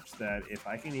so much that if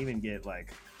I can even get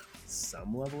like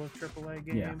some level of AAA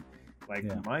game,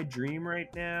 my dream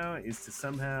right now is to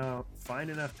somehow find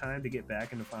enough time to get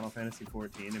back into Final Fantasy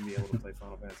 14 and be able to play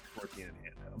Final Fantasy 14 in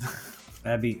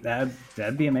handheld.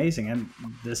 That'd be amazing, and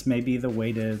this may be the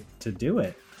way to do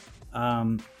it.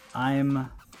 I'm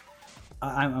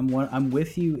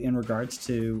with you in regards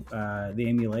to the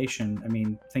emulation. I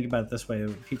mean, think about it this way.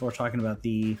 People are talking about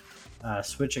the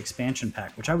Switch expansion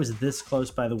pack, which I was this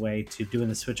close, by the way, to doing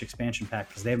the Switch expansion pack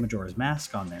because they have Majora's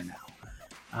Mask on there now.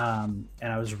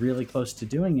 And I was really close to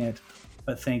doing it,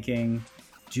 but thinking,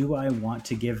 do I want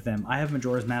to give them... I have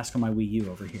Majora's Mask on my Wii U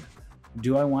over here.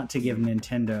 Do I want to give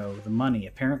Nintendo the money?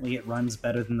 Apparently it runs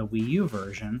better than the Wii U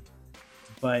version,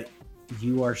 but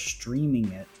you are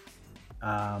streaming it.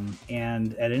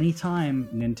 And at any time,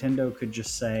 Nintendo could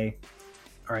just say,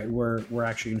 all right, we're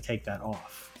actually going to take that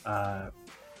off.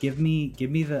 Give me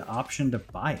the option to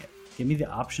buy it. Give me the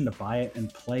option to buy it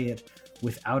and play it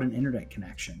without an internet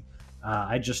connection.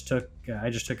 I just took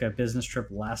a business trip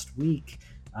last week,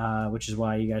 which is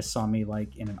why you guys saw me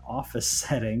like in an office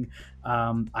setting.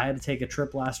 I had to take a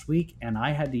trip last week, and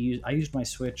I used my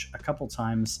Switch a couple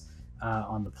times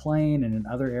on the plane and in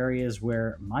other areas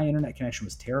where my internet connection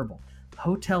was terrible.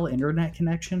 Hotel internet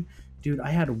connection, dude, I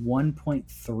had 1.3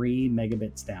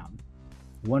 megabits down.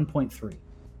 1.3.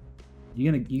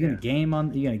 You gonna game on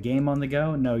the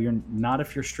go? No, you're not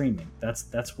if you're streaming.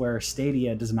 That's where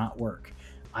Stadia does not work.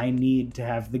 I need to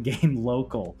have the game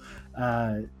local.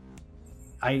 And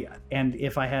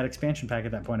if I had expansion pack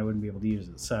at that point, I wouldn't be able to use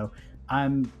it. So I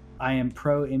am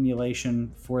pro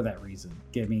emulation for that reason.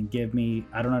 Give me.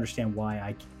 I don't understand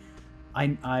why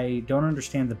I don't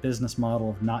understand the business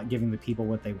model of not giving the people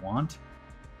what they want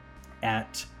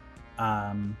at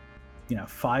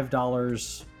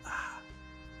 $5.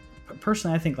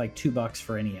 Personally, I think like $2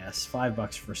 for NES,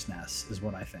 $5 for SNES is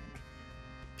what I think.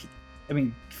 I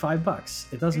mean,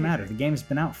 $5. It doesn't matter. The game's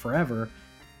been out forever.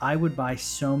 I would buy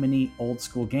so many old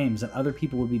school games, and other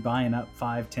people would be buying up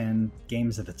 5-10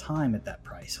 games at a time at that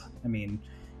price. I mean,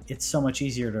 it's so much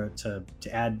easier to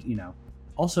add.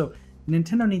 Also,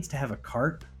 Nintendo needs to have a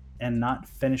cart and not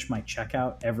finish my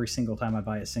checkout every single time I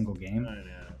buy a single game. I know.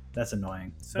 That's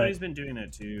annoying. Sony's been doing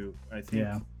that too. I think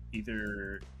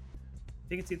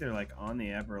it's either like on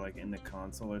the app or like in the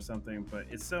console or something, but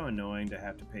it's so annoying to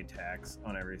have to pay tax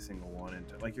on every single one, and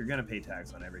like you're gonna pay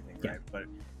tax on everything, right? But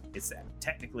it's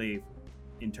technically,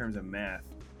 in terms of math,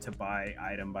 to buy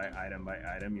item by item by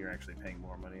item, you're actually paying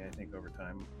more money, I think, over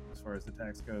time as far as the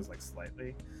tax goes, like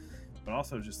slightly. But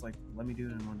also just like, let me do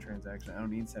it in one transaction. I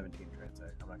don't need 17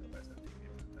 transactions. I'm not gonna buy 17 games.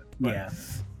 But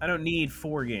I don't need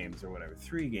 4 games or whatever,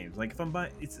 3 games. Like if I'm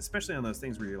buying, it's especially on those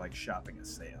things where you're like shopping a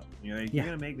sale. You're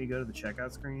gonna make me go to the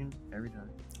checkout screen every time.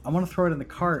 I want to throw it in the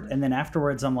cart, and then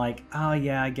afterwards I'm like, oh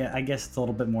yeah, I guess it's a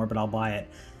little bit more, but I'll buy it.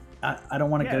 I don't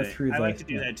want to go through. I like to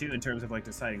do that too in terms of like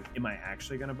deciding, am I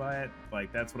actually gonna buy it?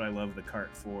 Like that's what I love the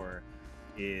cart for.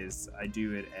 Is I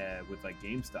do it with like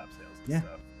GameStop sales and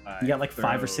stuff. You got like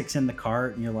 5 or 6 in the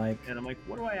cart, and you're like, and I'm like,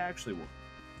 what do I actually want?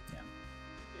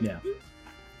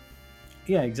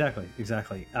 Yeah, exactly.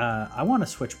 I want a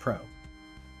Switch Pro,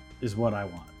 is what I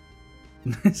want.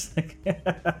 It's like,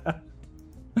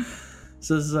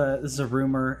 so this is a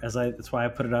rumor. That's why I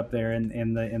put it up there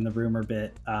in the rumor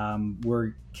bit.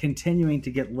 We're continuing to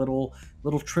get little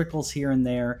trickles here and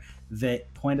there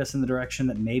that point us in the direction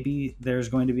that maybe there's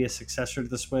going to be a successor to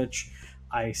the Switch.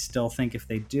 I still think if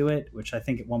they do it, which I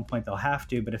think at one point they'll have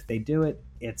to, but if they do it,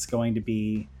 it's going to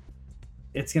be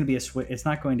a Switch. It's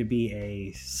not going to be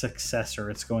a successor.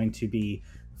 It's going to be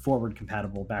forward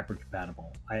compatible, backward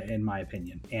compatible, in my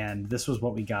opinion. And this was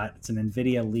what we got. It's an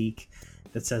NVIDIA leak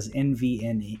that says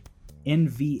NVN2.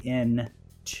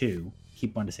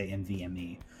 Keep wanting to say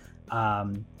NVMe.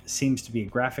 Seems to be a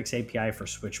graphics API for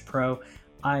Switch Pro.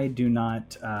 I do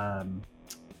not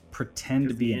pretend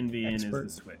to be an expert.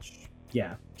 Is the Switch.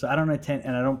 Yeah, so I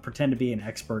don't pretend to be an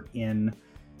expert in,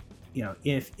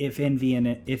 if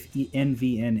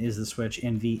NVN is the Switch,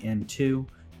 NVN2.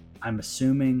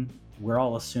 We're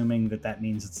all assuming that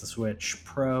means it's the Switch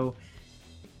Pro.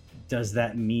 Does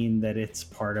that mean that it's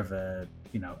part of a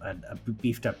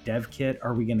beefed up dev kit?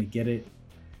 Are we going to get it?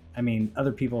 I mean,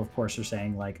 other people, of course, are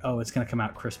saying like, oh, it's going to come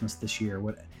out Christmas this year.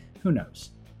 Who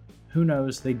knows?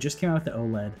 They just came out with the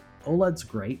OLED. OLED's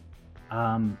great.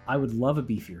 I would love a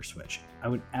beefier Switch. I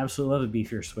would absolutely love a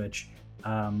beefier Switch.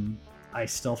 I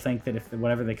still think that if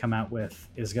whatever they come out with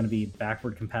is going to be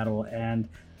backward compatible and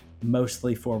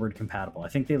mostly forward compatible. I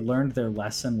think they learned their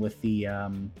lesson with the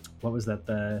what was that?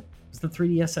 The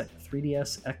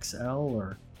 3DS XL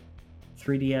or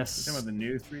 3DS? You're talking about the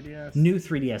new 3DS? New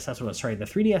 3DS. That's what it was. Sorry, the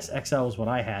 3DS XL is what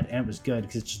I had, and it was good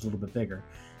because it's just a little bit bigger.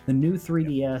 The new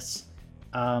 3DS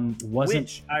wasn't.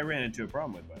 Which I ran into a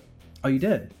problem with, by the way. Oh, you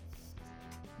did?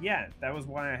 Yeah, that was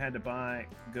why I had to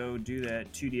go do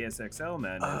that 2DS XL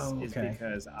madness. Is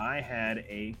because I had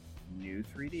a new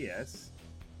 3DS,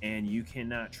 and you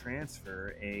cannot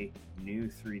transfer a new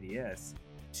 3DS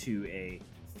to a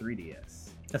 3DS.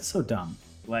 That's so dumb.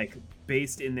 Like,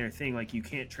 based in their thing, like you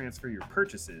can't transfer your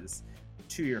purchases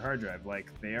to your hard drive.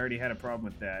 Like, they already had a problem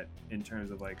with that in terms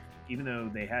of like, even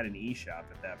though they had an eShop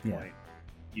at that point,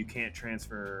 you can't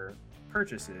transfer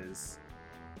purchases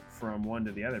from one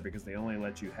to the other because they only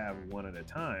let you have one at a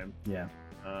time. Yeah.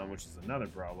 Which is another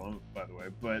problem, by the way.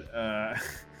 But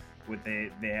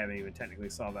they haven't even technically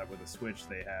solved that with the Switch.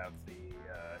 They have the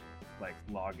like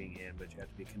logging in, but you have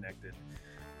to be connected.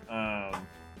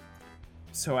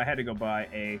 So I had to go buy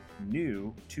a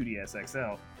new 2DS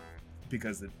XL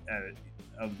because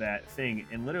of that thing.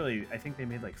 And literally, I think they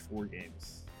made like 4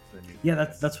 games.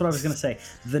 Yeah, that's what I was gonna say.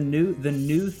 The new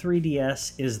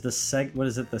 3DS is the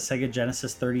Sega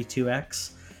Genesis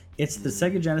 32X. It's the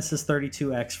Sega Genesis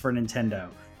 32X for Nintendo.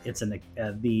 It's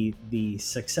the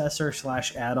successor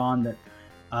 / add-on that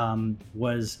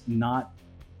was not.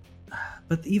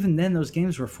 But even then, those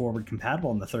games were forward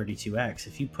compatible in the 32X.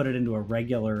 If you put it into a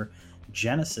regular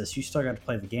Genesis, you still got to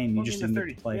play the game. You just didn't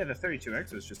get to play. Yeah, the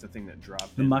 32X was just a thing that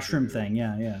dropped. The mushroom thing,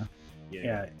 yeah.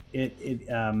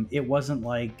 It wasn't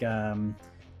like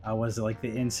Was it like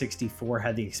the N64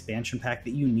 had the expansion pack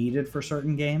that you needed for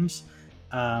certain games?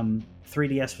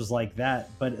 3DS was like that,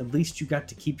 but at least you got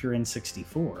to keep your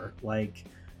N64. Like,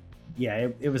 yeah,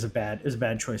 it was a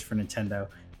bad choice for Nintendo.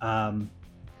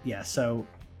 Yeah, so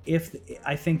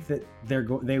I think that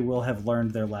they will have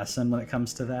learned their lesson when it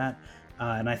comes to that,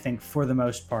 and I think for the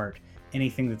most part,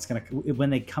 anything that's when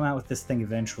they come out with this thing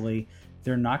eventually,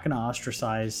 they're not going to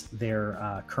ostracize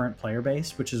their current player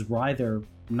base, which is why they're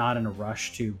not in a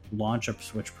rush to launch a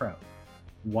Switch Pro.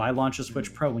 Why launch a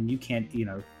Switch Pro when you can't?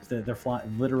 They're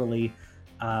literally.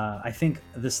 I think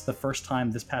this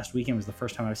past weekend was the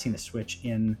first time I've seen a Switch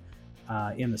in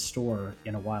the store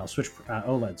in a while.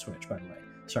 OLED Switch, by the way.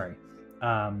 Sorry,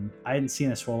 I hadn't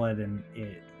seen a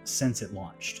OLED since it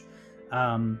launched.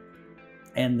 And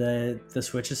the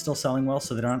Switch is still selling well,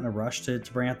 so they're not in a rush to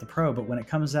bring out the Pro. But when it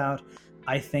comes out,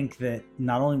 I think that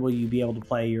not only will you be able to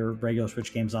play your regular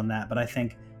Switch games on that, but I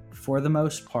think for the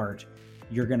most part,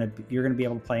 you're gonna be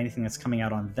able to play anything that's coming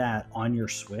out on that on your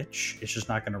Switch. It's just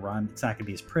not gonna run. It's not gonna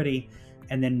be as pretty.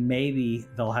 And then maybe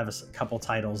they'll have a couple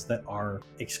titles that are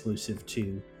exclusive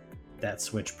to that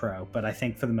Switch Pro. But I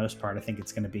think for the most part, I think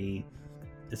it's gonna be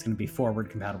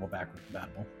forward compatible, backward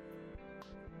compatible.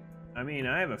 I mean,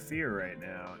 I have a fear right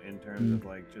now in terms of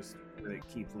like just where they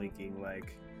keep leaking.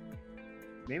 Like,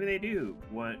 maybe they do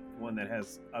want one that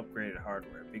has upgraded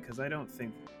hardware, because I don't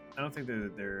think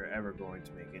they're ever going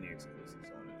to make any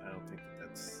exclusives on it. I don't think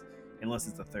that's, unless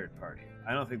it's a third party.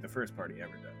 I don't think the first party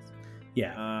ever does.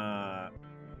 Yeah.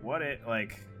 What if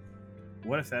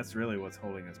that's really what's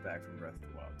holding us back from Breath of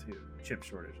the Wild 2? Chip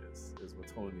shortages is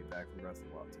what's holding me back from Breath of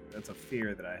the Wild 2. That's a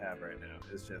fear that I have right now.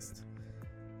 It's just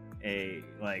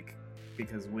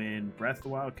because when Breath of the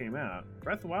Wild came out,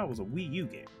 Breath of the Wild was a Wii U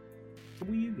game. It's a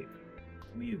Wii U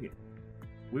game.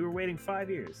 We were waiting 5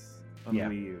 years on the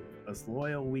Wii U. Us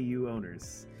loyal Wii U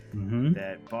owners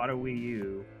that bought a Wii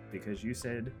U because you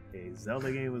said a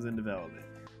Zelda game was in development.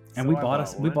 And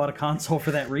so we bought a console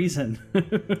for that reason.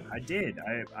 I did.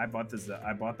 I bought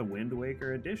the Wind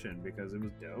Waker edition because it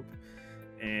was dope,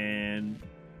 and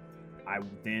I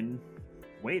then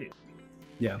waited.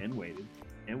 Yeah. And waited.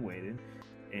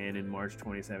 And in March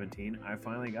 2017, I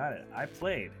finally got it. I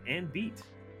played and beat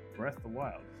Breath of the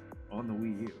Wild on the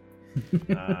Wii U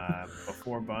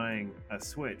before buying a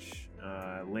Switch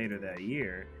later that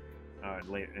year.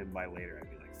 And by later, I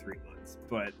mean like 3 months.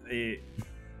 But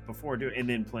before doing, and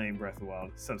then playing Breath of the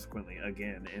Wild subsequently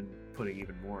again and putting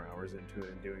even more hours into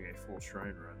it and doing a full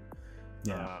shrine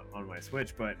run on my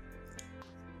Switch. But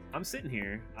I'm sitting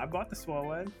here. I bought the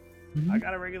OLED. I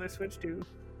got a regular Switch too.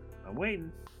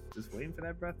 I'm just waiting for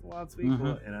that Breath of the Wild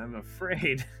sequel, and I'm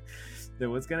afraid that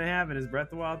what's gonna happen is Breath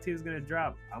of the Wild 2 is gonna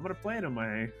drop. I'm gonna play it on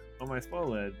my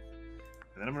OLED, and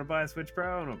then I'm gonna buy a Switch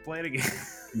Pro and I'm gonna play it again.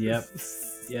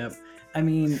 Yep. I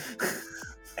mean,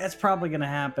 that's probably gonna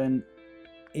happen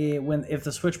if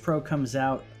the Switch Pro comes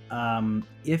out. I'll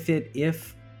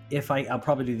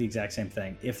probably do the exact same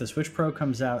thing. If the Switch Pro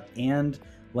comes out and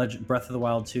Breath of the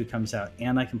Wild 2 comes out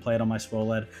and I can play it on my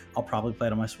OLED, I'll probably play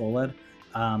it on my OLED.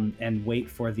 And wait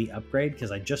for the upgrade,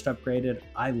 because I just upgraded.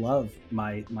 I love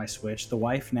my Switch. The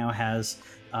wife now has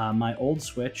my old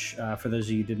Switch. For those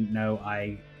of you who didn't know,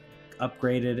 I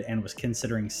upgraded and was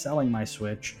considering selling my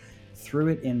Switch. Threw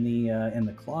it in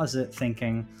the closet,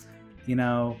 thinking,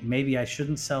 maybe I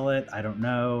shouldn't sell it. I don't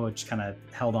know. I just kind of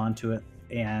held on to it,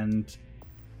 and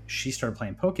she started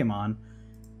playing Pokemon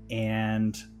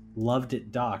and loved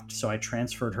it docked. So I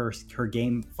transferred her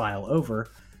game file over.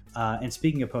 And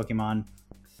speaking of Pokemon,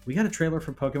 we got a trailer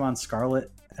for Pokemon Scarlet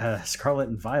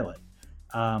and Violet.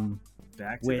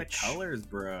 Back to the colors,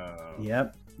 bro.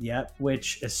 Yep.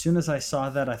 Which, as soon as I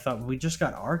saw that, I thought, we just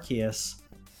got Arceus.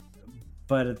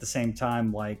 But at the same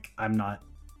time, like, I'm not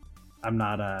I don't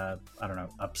know,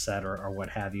 upset or what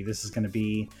have you. This is going to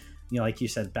be, like you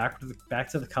said, back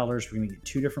to the colors. We're going to get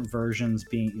 2 different versions,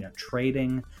 being,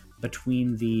 trading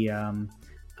between the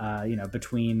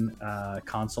between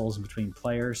consoles and between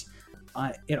players.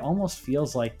 It almost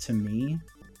feels like, to me,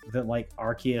 that like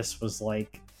Arceus was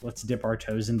like, let's dip our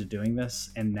toes into doing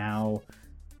this, and now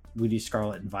we do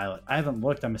Scarlet and Violet. I haven't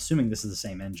looked. I'm assuming this is the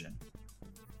same engine.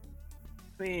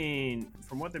 I mean,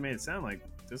 from what they made it sound like,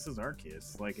 this is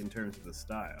Arceus, like in terms of the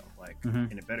style, like,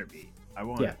 and it better be. I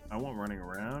want running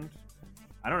around.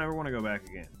 I don't ever want to go back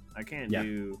again. I can't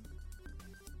do,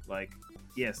 like,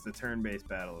 yes, the turn-based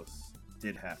battles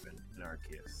did happen in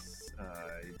Arceus.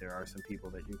 There are some people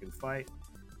that you can fight.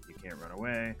 You can't run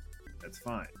away. That's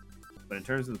fine. But in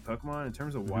terms of the Pokemon, in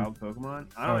terms of wild Pokemon,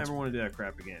 I don't ever want to do that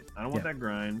crap again. I don't want that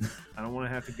grind. I don't want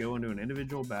to have to go into an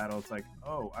individual battle. It's like,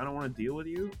 oh, I don't want to deal with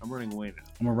you. I'm running away now.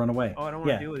 I'm gonna run away. Oh, I don't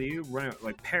want to deal with you.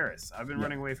 Like Paris. I've been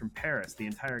running away from Paris the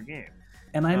entire game.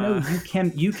 And I know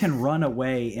you can run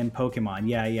away in Pokemon.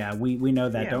 Yeah. We know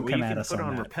that. Don't come at us on that. You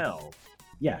can put on Repel.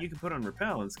 Yeah. You can put on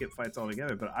Repel and skip fights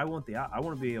altogether. But I want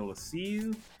to be able to see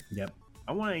you. Yep.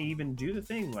 I want to even do the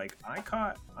thing like I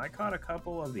caught a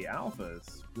couple of the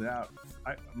alphas without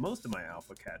most of my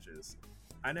alpha catches.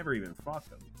 I never even fought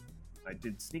them. I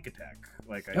did sneak attack.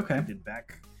 Like I did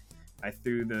back. I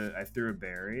threw a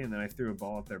berry and then I threw a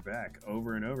ball at their back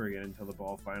over and over again until the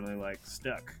ball finally like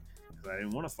stuck. Because I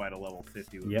didn't want to fight a level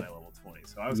 50 with my level 20.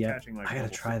 So I was catching like I gotta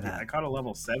try 50. that. I caught a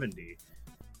level 70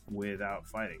 without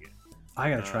fighting it.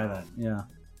 I gotta try that. Yeah.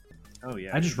 Oh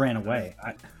yeah. I just ran away.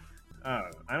 I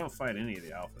don't fight any of the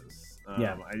alphas.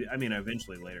 I mean,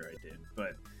 eventually later I did,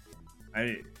 but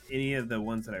any of the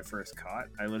ones that I first caught,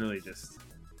 I literally just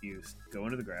go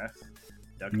into the grass,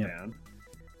 duck down,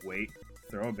 wait,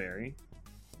 throw a berry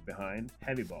behind,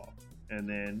 heavy ball, and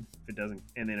then if it doesn't,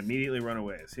 and then immediately run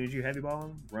away. As soon as you heavy ball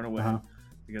them, run away.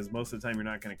 Because most of the time you're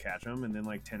not going to catch them, and then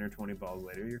like 10 or 20 balls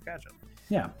later, you're catching them.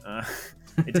 Yeah.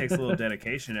 It takes a little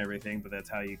dedication and everything, but that's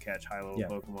how you catch high-level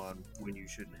Pokemon when you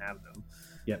shouldn't have them.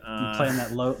 Yep. Playing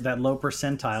that low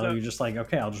percentile, you're just like,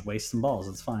 okay, I'll just waste some balls.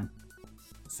 It's fine.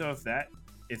 So if that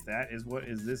is what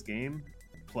is this game,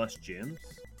 plus gyms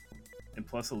and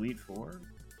plus Elite Four,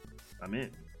 I'm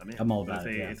in. I'm all about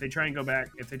it. If they try and go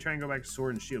back to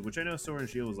Sword and Shield, which I know Sword and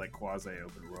Shield is like quasi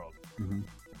open world,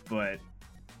 but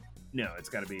no, it's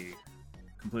got to be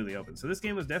completely open. So this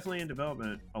game was definitely in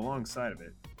development alongside of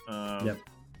it.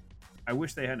 I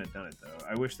wish they hadn't done it though.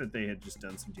 I wish that they had just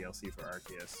done some DLC for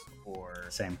Arceus, or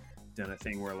done a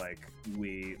thing where like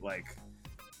we like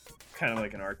kind of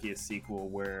like an Arceus sequel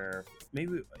where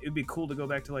maybe it would be cool to go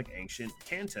back to like ancient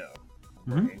Kanto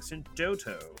or ancient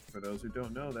Johto. For those who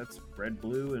don't know, that's red,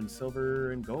 blue, and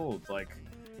silver and gold. Like,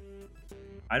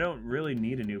 I don't really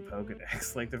need a new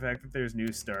Pokedex. Like the fact that there's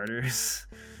new starters,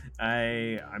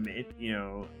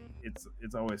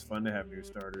 it's always fun to have new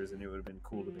starters, and it would have been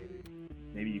cool to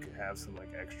maybe you could have some like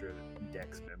extra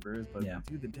Dex members. But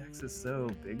dude, the Dex is so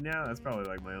big now. That's probably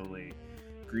like my only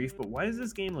grief. But why does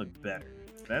this game look better?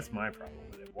 That's my problem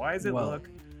with it. Why does it look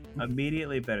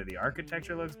immediately better? The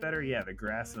architecture looks better. Yeah, the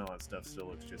grass and all that stuff still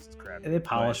looks just as crappy. They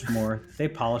polished more. They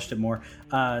polished it more.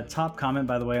 Top comment,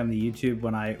 by the way, on the YouTube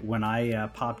when I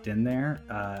popped in there.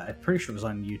 I'm pretty sure it was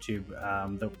on YouTube.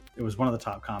 It was one of the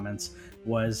top comments.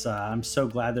 Was I'm so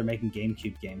glad they're making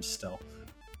GameCube games still.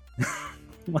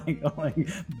 like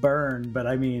burn, but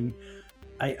I mean,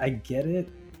 I get it.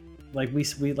 Like we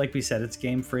said, it's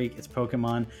Game Freak, it's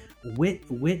Pokemon.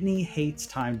 Whitney hates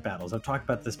timed battles. I've talked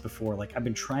about this before. Like, I've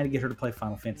been trying to get her to play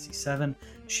Final Fantasy VII.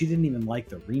 She didn't even like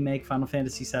the remake Final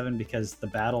Fantasy VII because the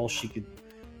battle she could.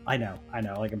 I know.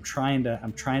 Like, I'm trying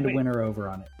to win her over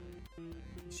on it.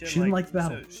 She didn't like the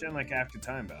battle. So she didn't like after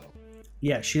time battle.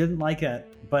 Yeah, she didn't like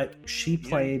it, but she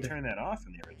played. Turn that off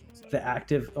in the original 7. The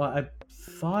active. Well,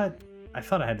 I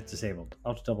thought I had it disabled.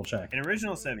 I'll have to double check. In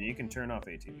original 7, you can turn off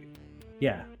ATV.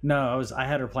 Yeah, no, I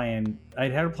had her playing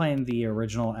the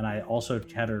original, and I also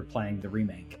had her playing the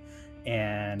remake,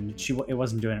 and it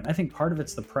wasn't doing it. I think part of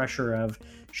it's the pressure of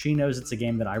she knows it's a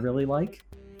game that I really like,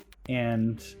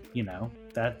 and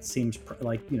that seems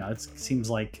it seems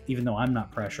like even though I'm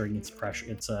not pressuring, it's pressure.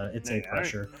 It's a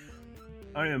pressure.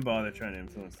 I don't even bother trying to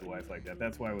influence the wife like that.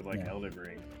 That's why with Elden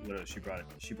Ring, literally she brought it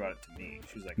to me.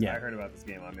 She was like, I heard about this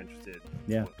game, I'm interested.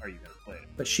 Yeah. Are you gonna play it?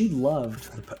 But she loved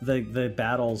the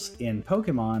battles in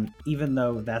Pokemon, even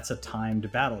though that's a timed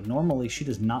battle. Normally she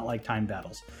does not like timed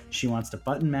battles. She wants to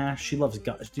button mash. She loves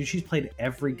she's played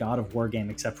every God of War game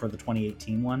except for the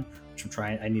 2018 one, which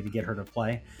I need to get her to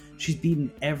play. She's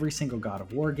beaten every single God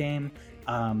of War game.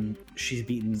 She's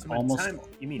beaten almost.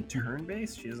 You mean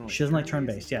turn-based? She doesn't like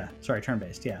turn-based. Yeah, sorry,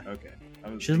 turn-based. Yeah. Okay.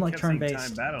 She doesn't like turn-based.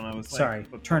 Time battle, and I was sorry,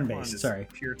 turn-based. Sorry.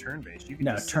 Pure turn-based. You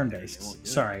can turn-based.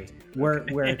 Sorry. Where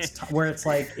it's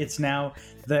like it's now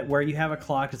that where you have a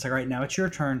clock. It's like, right now it's your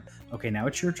turn. Okay, now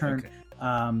it's your turn.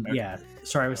 Okay. Yeah.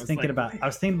 Sorry, I was thinking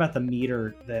about the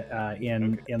meter that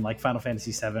in like Final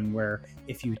Fantasy VII, where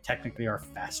if you technically are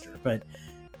faster, but.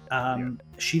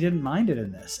 She didn't mind it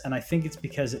in this, and I think it's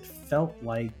because it felt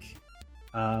like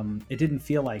it didn't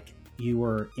feel like you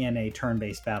were in a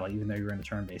turn-based battle, even though you were in a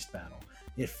turn-based battle.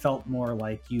 It felt more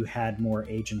like you had more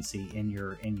agency in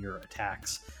your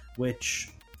attacks,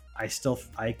 which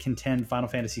I contend Final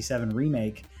Fantasy VII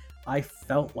Remake. I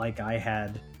felt like I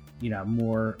had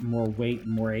more weight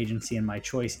and more agency in my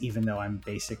choice, even though I'm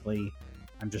basically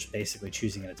I'm just basically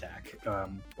choosing an attack.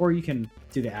 Or you can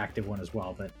do the active one as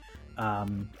well, but I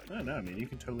don't know. I mean, you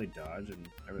can totally dodge and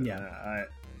everything. Yeah.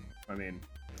 I mean,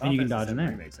 and you can dodge in there.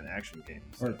 Remakes an action game.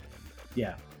 So. Or,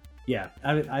 yeah.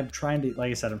 I'm trying to,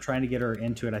 like I said, I'm trying to get her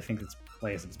into it. I think it's,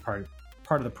 like I said, it's part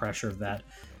of the pressure of that.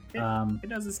 It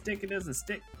doesn't stick. It doesn't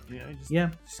stick. You know,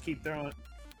 just keep throwing.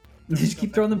 Just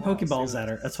keep throwing them Pokeballs at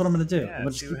her. That's what I'm gonna do. Yeah, I'm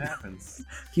gonna see what happens.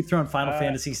 Keep throwing Final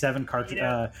Fantasy VII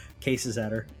cases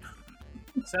at her.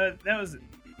 So that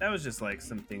was just like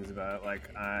some things about it. Like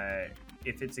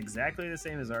if it's exactly the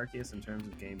same as Arceus in terms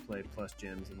of gameplay plus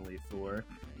gems in Elite Four,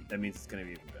 that means it's gonna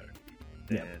be even better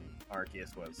than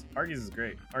Arceus was. Arceus is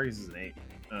great. Arceus is an 8.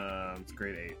 It's a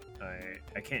great 8.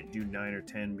 I can't do 9 or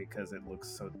 10 because it looks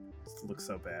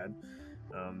so bad.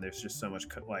 There's just so much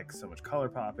color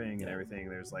popping and everything.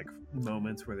 There's like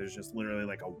moments where there's just literally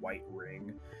like a white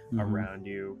ring around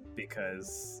you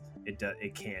because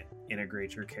it can't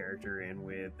integrate your character in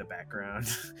with the background.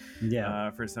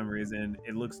 For some reason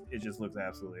it just looks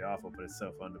absolutely awful, but it's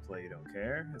so fun to play you don't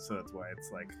care. So that's why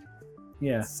it's like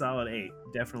solid 8,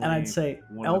 definitely. And I'd say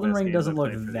Elden Ring doesn't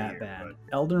look that bad.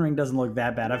 Elden Ring doesn't look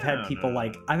that bad. I've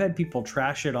had people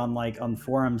trash it on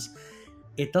forums.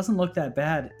 It doesn't look that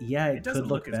bad. Yeah, it could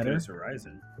look better. As good as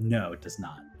Horizon. No, it does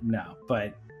not. No,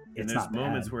 but it's not bad. There's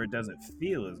moments where it doesn't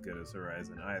feel as good as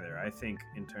Horizon either. I think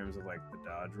in terms of like the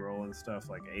dodge roll and stuff,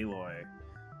 like Aloy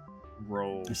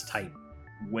rolls it's tight,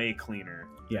 way cleaner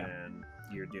than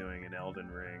you're doing in Elden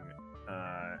Ring.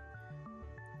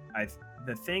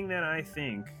 The thing that I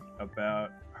think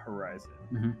about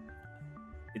Horizon,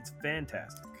 it's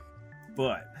fantastic,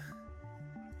 but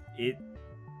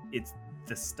it's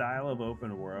the style of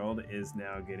open world is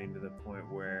now getting to the point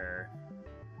where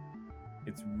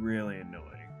it's really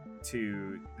annoying.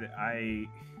 I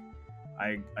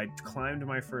climbed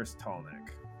my first tall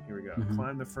neck. Here we go.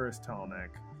 Climbed the first tall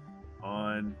neck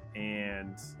on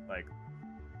and like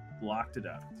locked it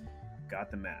up.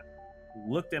 Got the map.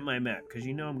 Looked at my map because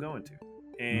I'm going to,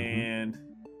 and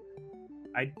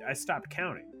I stopped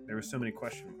counting. There were so many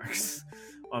question marks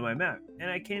on my map, and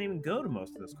I can't even go to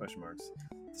most of those question marks.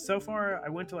 So far, I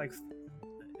went to like,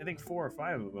 I think 4 or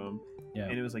 5 of them,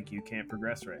 and it was like, you can't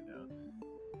progress right now.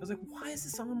 I was like, why is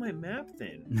this on my map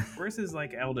then? Versus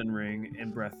like Elden Ring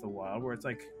and Breath of the Wild, where it's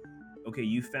like, okay,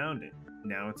 you found it.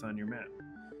 Now it's on your map.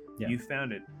 Yeah. You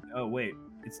found it. Oh, wait,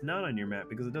 it's not on your map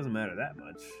because it doesn't matter that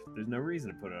much. There's no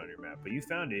reason to put it on your map, but you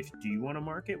found it. Do you want to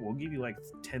mark it? We'll give you like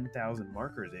 10,000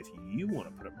 markers if you want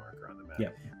to put a marker on the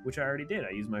map, which I already did.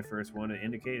 I used my first one to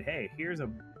indicate, hey, here's a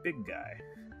big guy.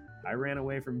 I ran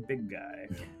away from big guy.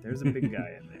 There's a big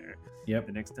guy in there.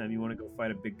 The next time you want to go fight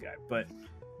a big guy. But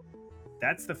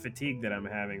that's the fatigue that I'm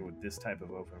having with this type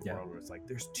of open world where it's like,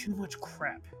 there's too much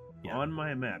crap on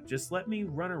my map. Just let me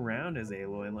run around as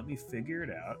Aloy and let me figure it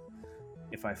out.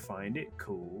 If I find it,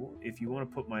 cool. If you want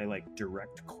to put my like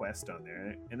direct quest on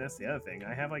there, and that's the other thing,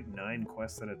 I have like 9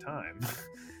 quests at a time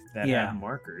that have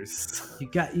markers. You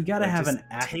got to have an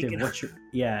active.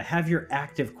 Have your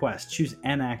active quest. Choose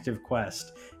an active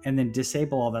quest, and then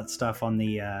disable all that stuff on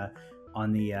the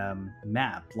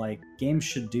map. Like games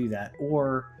should do that,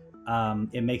 or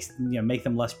it makes make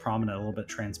them less prominent, a little bit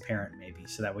transparent, maybe,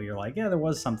 so that way you're like, there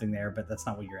was something there, but that's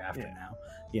not what you're after now.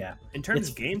 In terms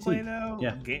of gameplay, though,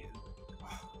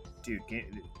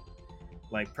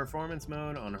 like performance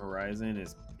mode on Horizon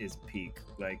is peak.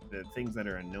 Like the things that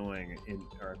are annoying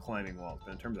are climbing walls,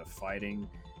 but in terms of fighting,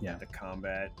 the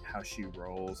combat, how she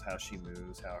rolls, how she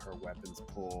moves, how her weapons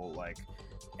pull, like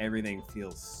everything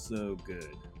feels so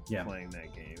good playing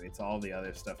that game. It's all the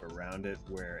other stuff around it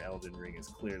where Elden Ring is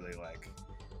clearly like,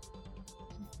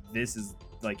 this is,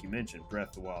 like you mentioned, Breath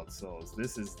of the Wild Souls.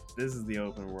 This is the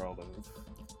open world of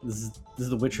this is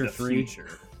the Witcher 3 future.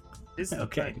 This is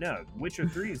no, Witcher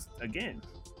 3 is again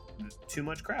too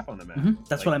much crap on the map.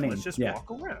 That's what I mean. Let's just walk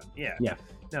around.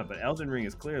 No, but Elden Ring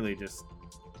is clearly just,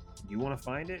 you want to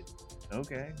find it?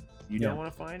 Okay. You don't want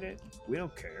to find it? We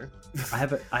don't care. I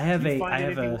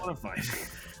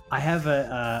have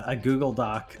a Google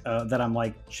Doc that I'm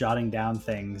like jotting down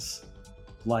things,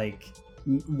 like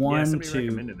somebody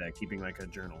recommended that, keeping like a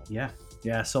journal.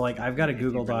 So like I've got a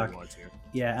Google Doc.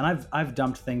 And I've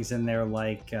dumped things in there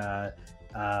like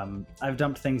I've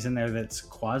dumped things in there that's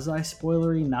quasi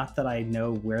spoilery. Not that I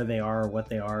know where they are or what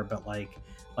they are, but like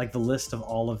the list of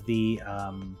all of the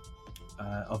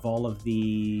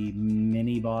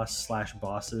mini boss /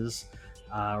 bosses,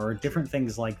 or different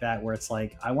things like that, where it's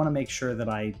like I want to make sure that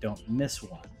I don't miss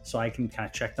one, so I can kind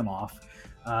of check them off.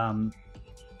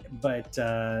 But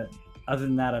other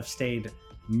than that, I've stayed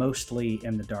mostly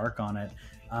in the dark on it.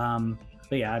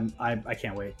 But yeah, I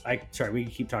can't wait. Sorry, we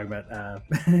can keep talking about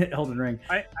Elden Ring.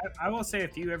 I will say,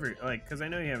 if you ever like, because I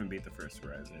know you haven't beat the first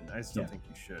Horizon, I still think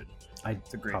you should.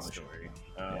 It's a great story.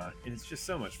 And it's just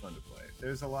so much fun to play.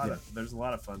 There's a lot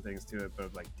of fun things to it,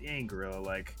 but like, dang, Gorilla,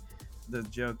 like the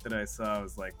joke that I saw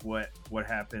was like, what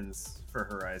happens for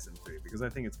Horizon 3? Because I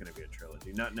think it's going to be a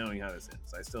trilogy. Not knowing how this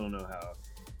ends, I still don't know how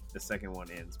the second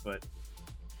one ends, but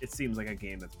it seems like a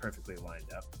game that's perfectly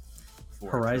lined up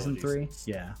for Horizon 3.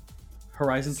 Yeah.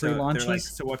 Horizon 3 launches. Like,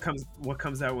 so what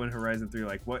comes out when Horizon 3?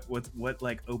 Like what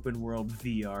like open world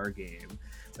VR game?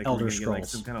 Like Elder Scrolls. Get, like,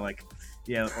 some kind of like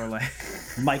or like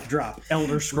mic drop.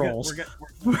 Elder Scrolls.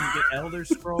 We're gonna get Elder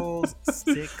Scrolls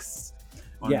 6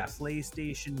 on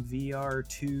PlayStation VR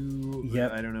 2.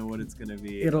 Yep. I don't know what it's gonna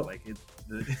be.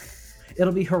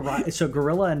 It'll be Horizon. So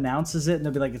Guerrilla announces it, and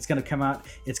they'll be like, it's going to come out.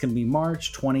 It's going to be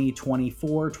March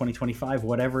 2024, 2025,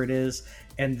 whatever it is.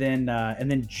 And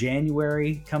then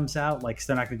January comes out. Like, so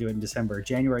they're not going to do it in December.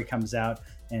 January comes out,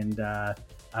 and I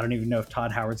don't even know if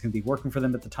Todd Howard's going to be working for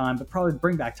them at the time, but probably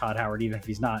bring back Todd Howard even if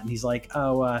he's not. And he's like,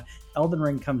 Elden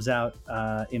Ring comes out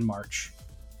in March,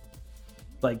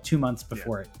 like 2 months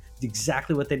before it.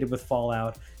 Exactly what they did with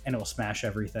Fallout, and it will smash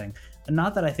everything. And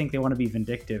not that I think they want to be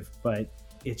vindictive, but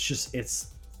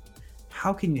it's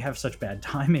how can you have such bad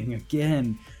timing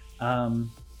again?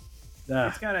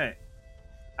 It's gotta.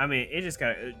 I mean, it just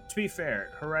got. To be fair,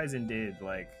 Horizon did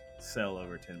like sell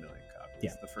over 10 million copies.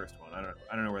 Yeah. The first one. I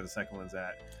don't know where the second one's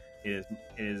at. It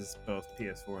is both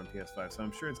PS4 and PS5, so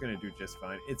I'm sure it's gonna do just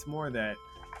fine. It's more that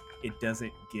it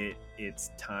doesn't get its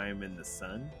time in the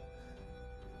sun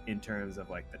in terms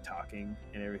of like the talking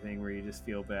and everything, where you just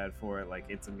feel bad for it. Like,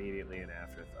 it's immediately an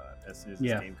afterthought as soon as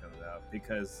this game comes out,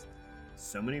 because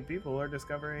so many people are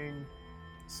discovering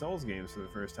Souls games for the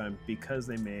first time because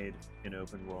they made an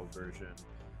open world version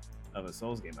of a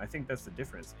Souls game. I think that's the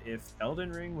difference. If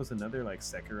Elden Ring was another like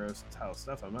Sekiro style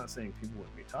stuff, I'm not saying people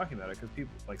wouldn't be talking about it, because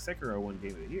people like Sekiro won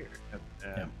Game of the Year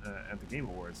at the Game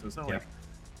Awards, so it's not like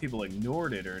people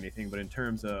ignored it or anything. But in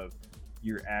terms of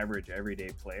your average everyday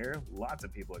player, lots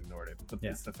of people ignored it. But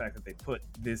it's the fact that they put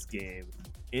this game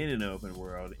in an open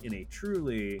world, in a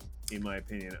truly, in my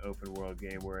opinion, open world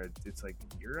game where it's like,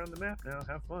 you're on the map now,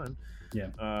 have fun.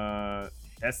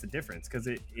 That's the difference, because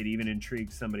it even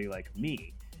intrigued somebody like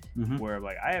me, where I'm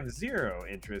like, I have zero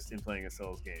interest in playing a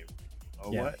Souls game.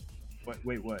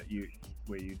 Wait, what? You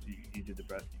did the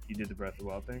Breath of the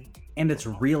Wild thing, and it's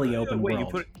really open world. You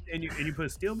put a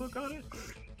steelbook on it.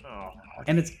 Oh,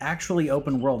 and it's actually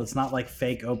open world. It's not like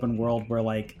fake open world where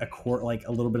like a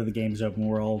little bit of the game is open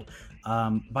world.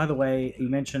 By the way, you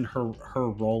mentioned her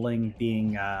rolling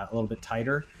being a little bit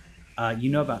tighter. You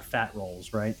know about fat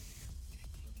rolls, right?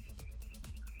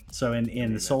 So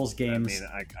in the Souls games,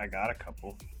 I got a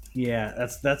couple. Yeah,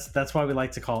 that's why we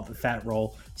like to call it the fat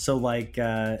roll. So like,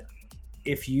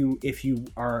 if your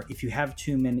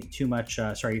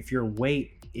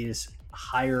weight is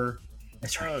higher.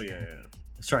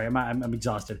 Sorry, I'm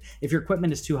exhausted. If your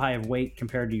equipment is too high of weight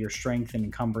compared to your strength and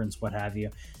encumbrance, what have you,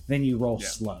 then you roll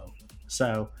slow.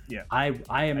 So I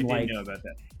didn't know about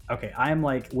that. Okay, I am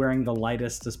like wearing the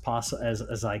lightest as possible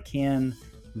as I can.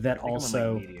 That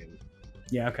also, like medium.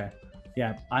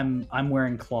 I'm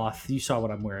wearing cloth. You saw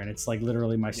what I'm wearing. It's like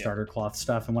literally my starter cloth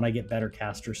stuff. And when I get better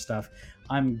caster stuff,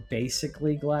 I'm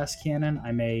basically glass cannon.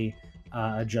 I may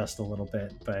adjust a little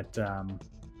bit, but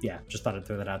just thought I'd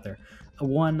throw that out there.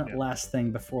 One last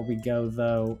thing before we go,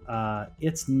 though.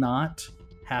 It's not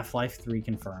Half-Life 3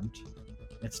 confirmed.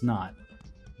 It's not.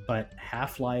 But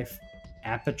Half-Life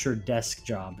Aperture Desk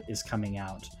Job is coming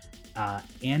out.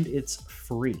 And it's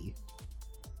free.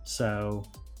 So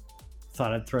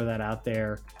thought I'd throw that out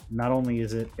there. Not only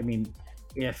is it, I mean,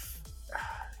 if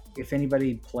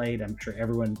anybody played, I'm sure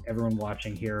everyone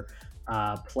watching here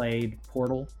played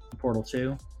Portal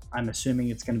 2. I'm assuming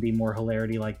it's going to be more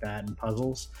hilarity like that and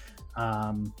puzzles.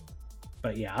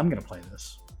 But yeah, I'm gonna play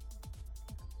this.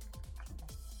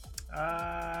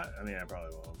 I mean, I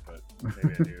probably won't, but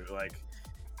maybe I do. Like,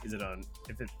 is it on?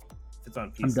 If it's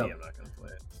on PC, I'm not gonna play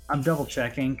it. I'm double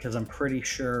checking because I'm pretty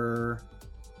sure.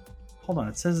 Hold on,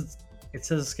 it says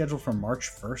it's scheduled for March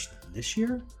 1st this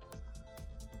year.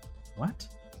 What?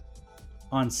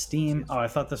 On Steam? Oh, I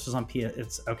thought this was on PS.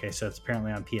 It's okay, so it's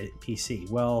apparently on PC.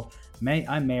 Well,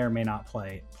 I may or may not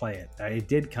play it. It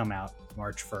did come out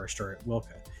March 1st, or it will.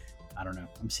 I don't know.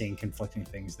 I'm seeing conflicting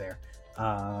things there.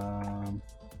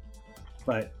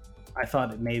 But I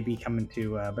thought it may be coming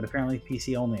to, but apparently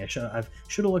PC only. I should have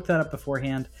looked that up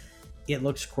beforehand. It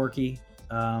looks quirky,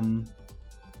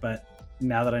 but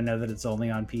now that I know that it's only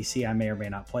on PC, I may or may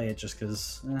not play it just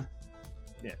because.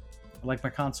 I like my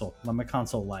console. I love my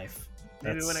console life.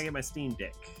 Maybe when I get my Steam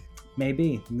Deck.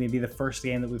 Maybe the first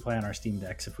game that we play on our Steam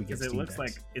Decks if we get Because Steam it looks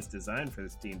Decks. like it's designed for the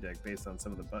Steam Deck based on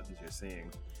some of the buttons you're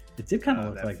seeing. It did kind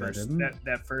of look like first, that, didn't it?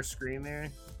 That first screen there,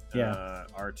 Yeah.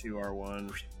 R2,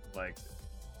 R1, like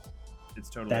it's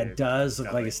totally. That does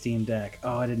look like a Steam Deck.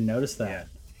 Oh, I didn't notice that. Yeah,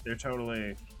 they're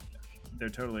totally.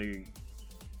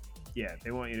 Yeah,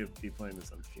 they want you to be playing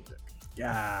this on Steam Deck.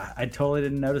 Yeah, I totally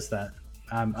didn't notice that.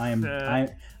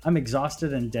 I'm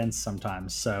exhausted and dense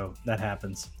sometimes, so that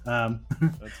happens.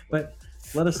 But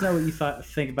let us know what you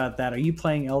think about that. Are you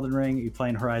playing Elden Ring? Are you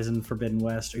playing Horizon Forbidden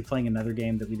West? Are you playing another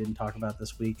game that we didn't talk about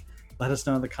this week? Let us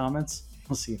know in the comments.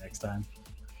 We'll see you next time.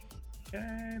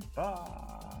 Okay,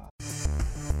 bye.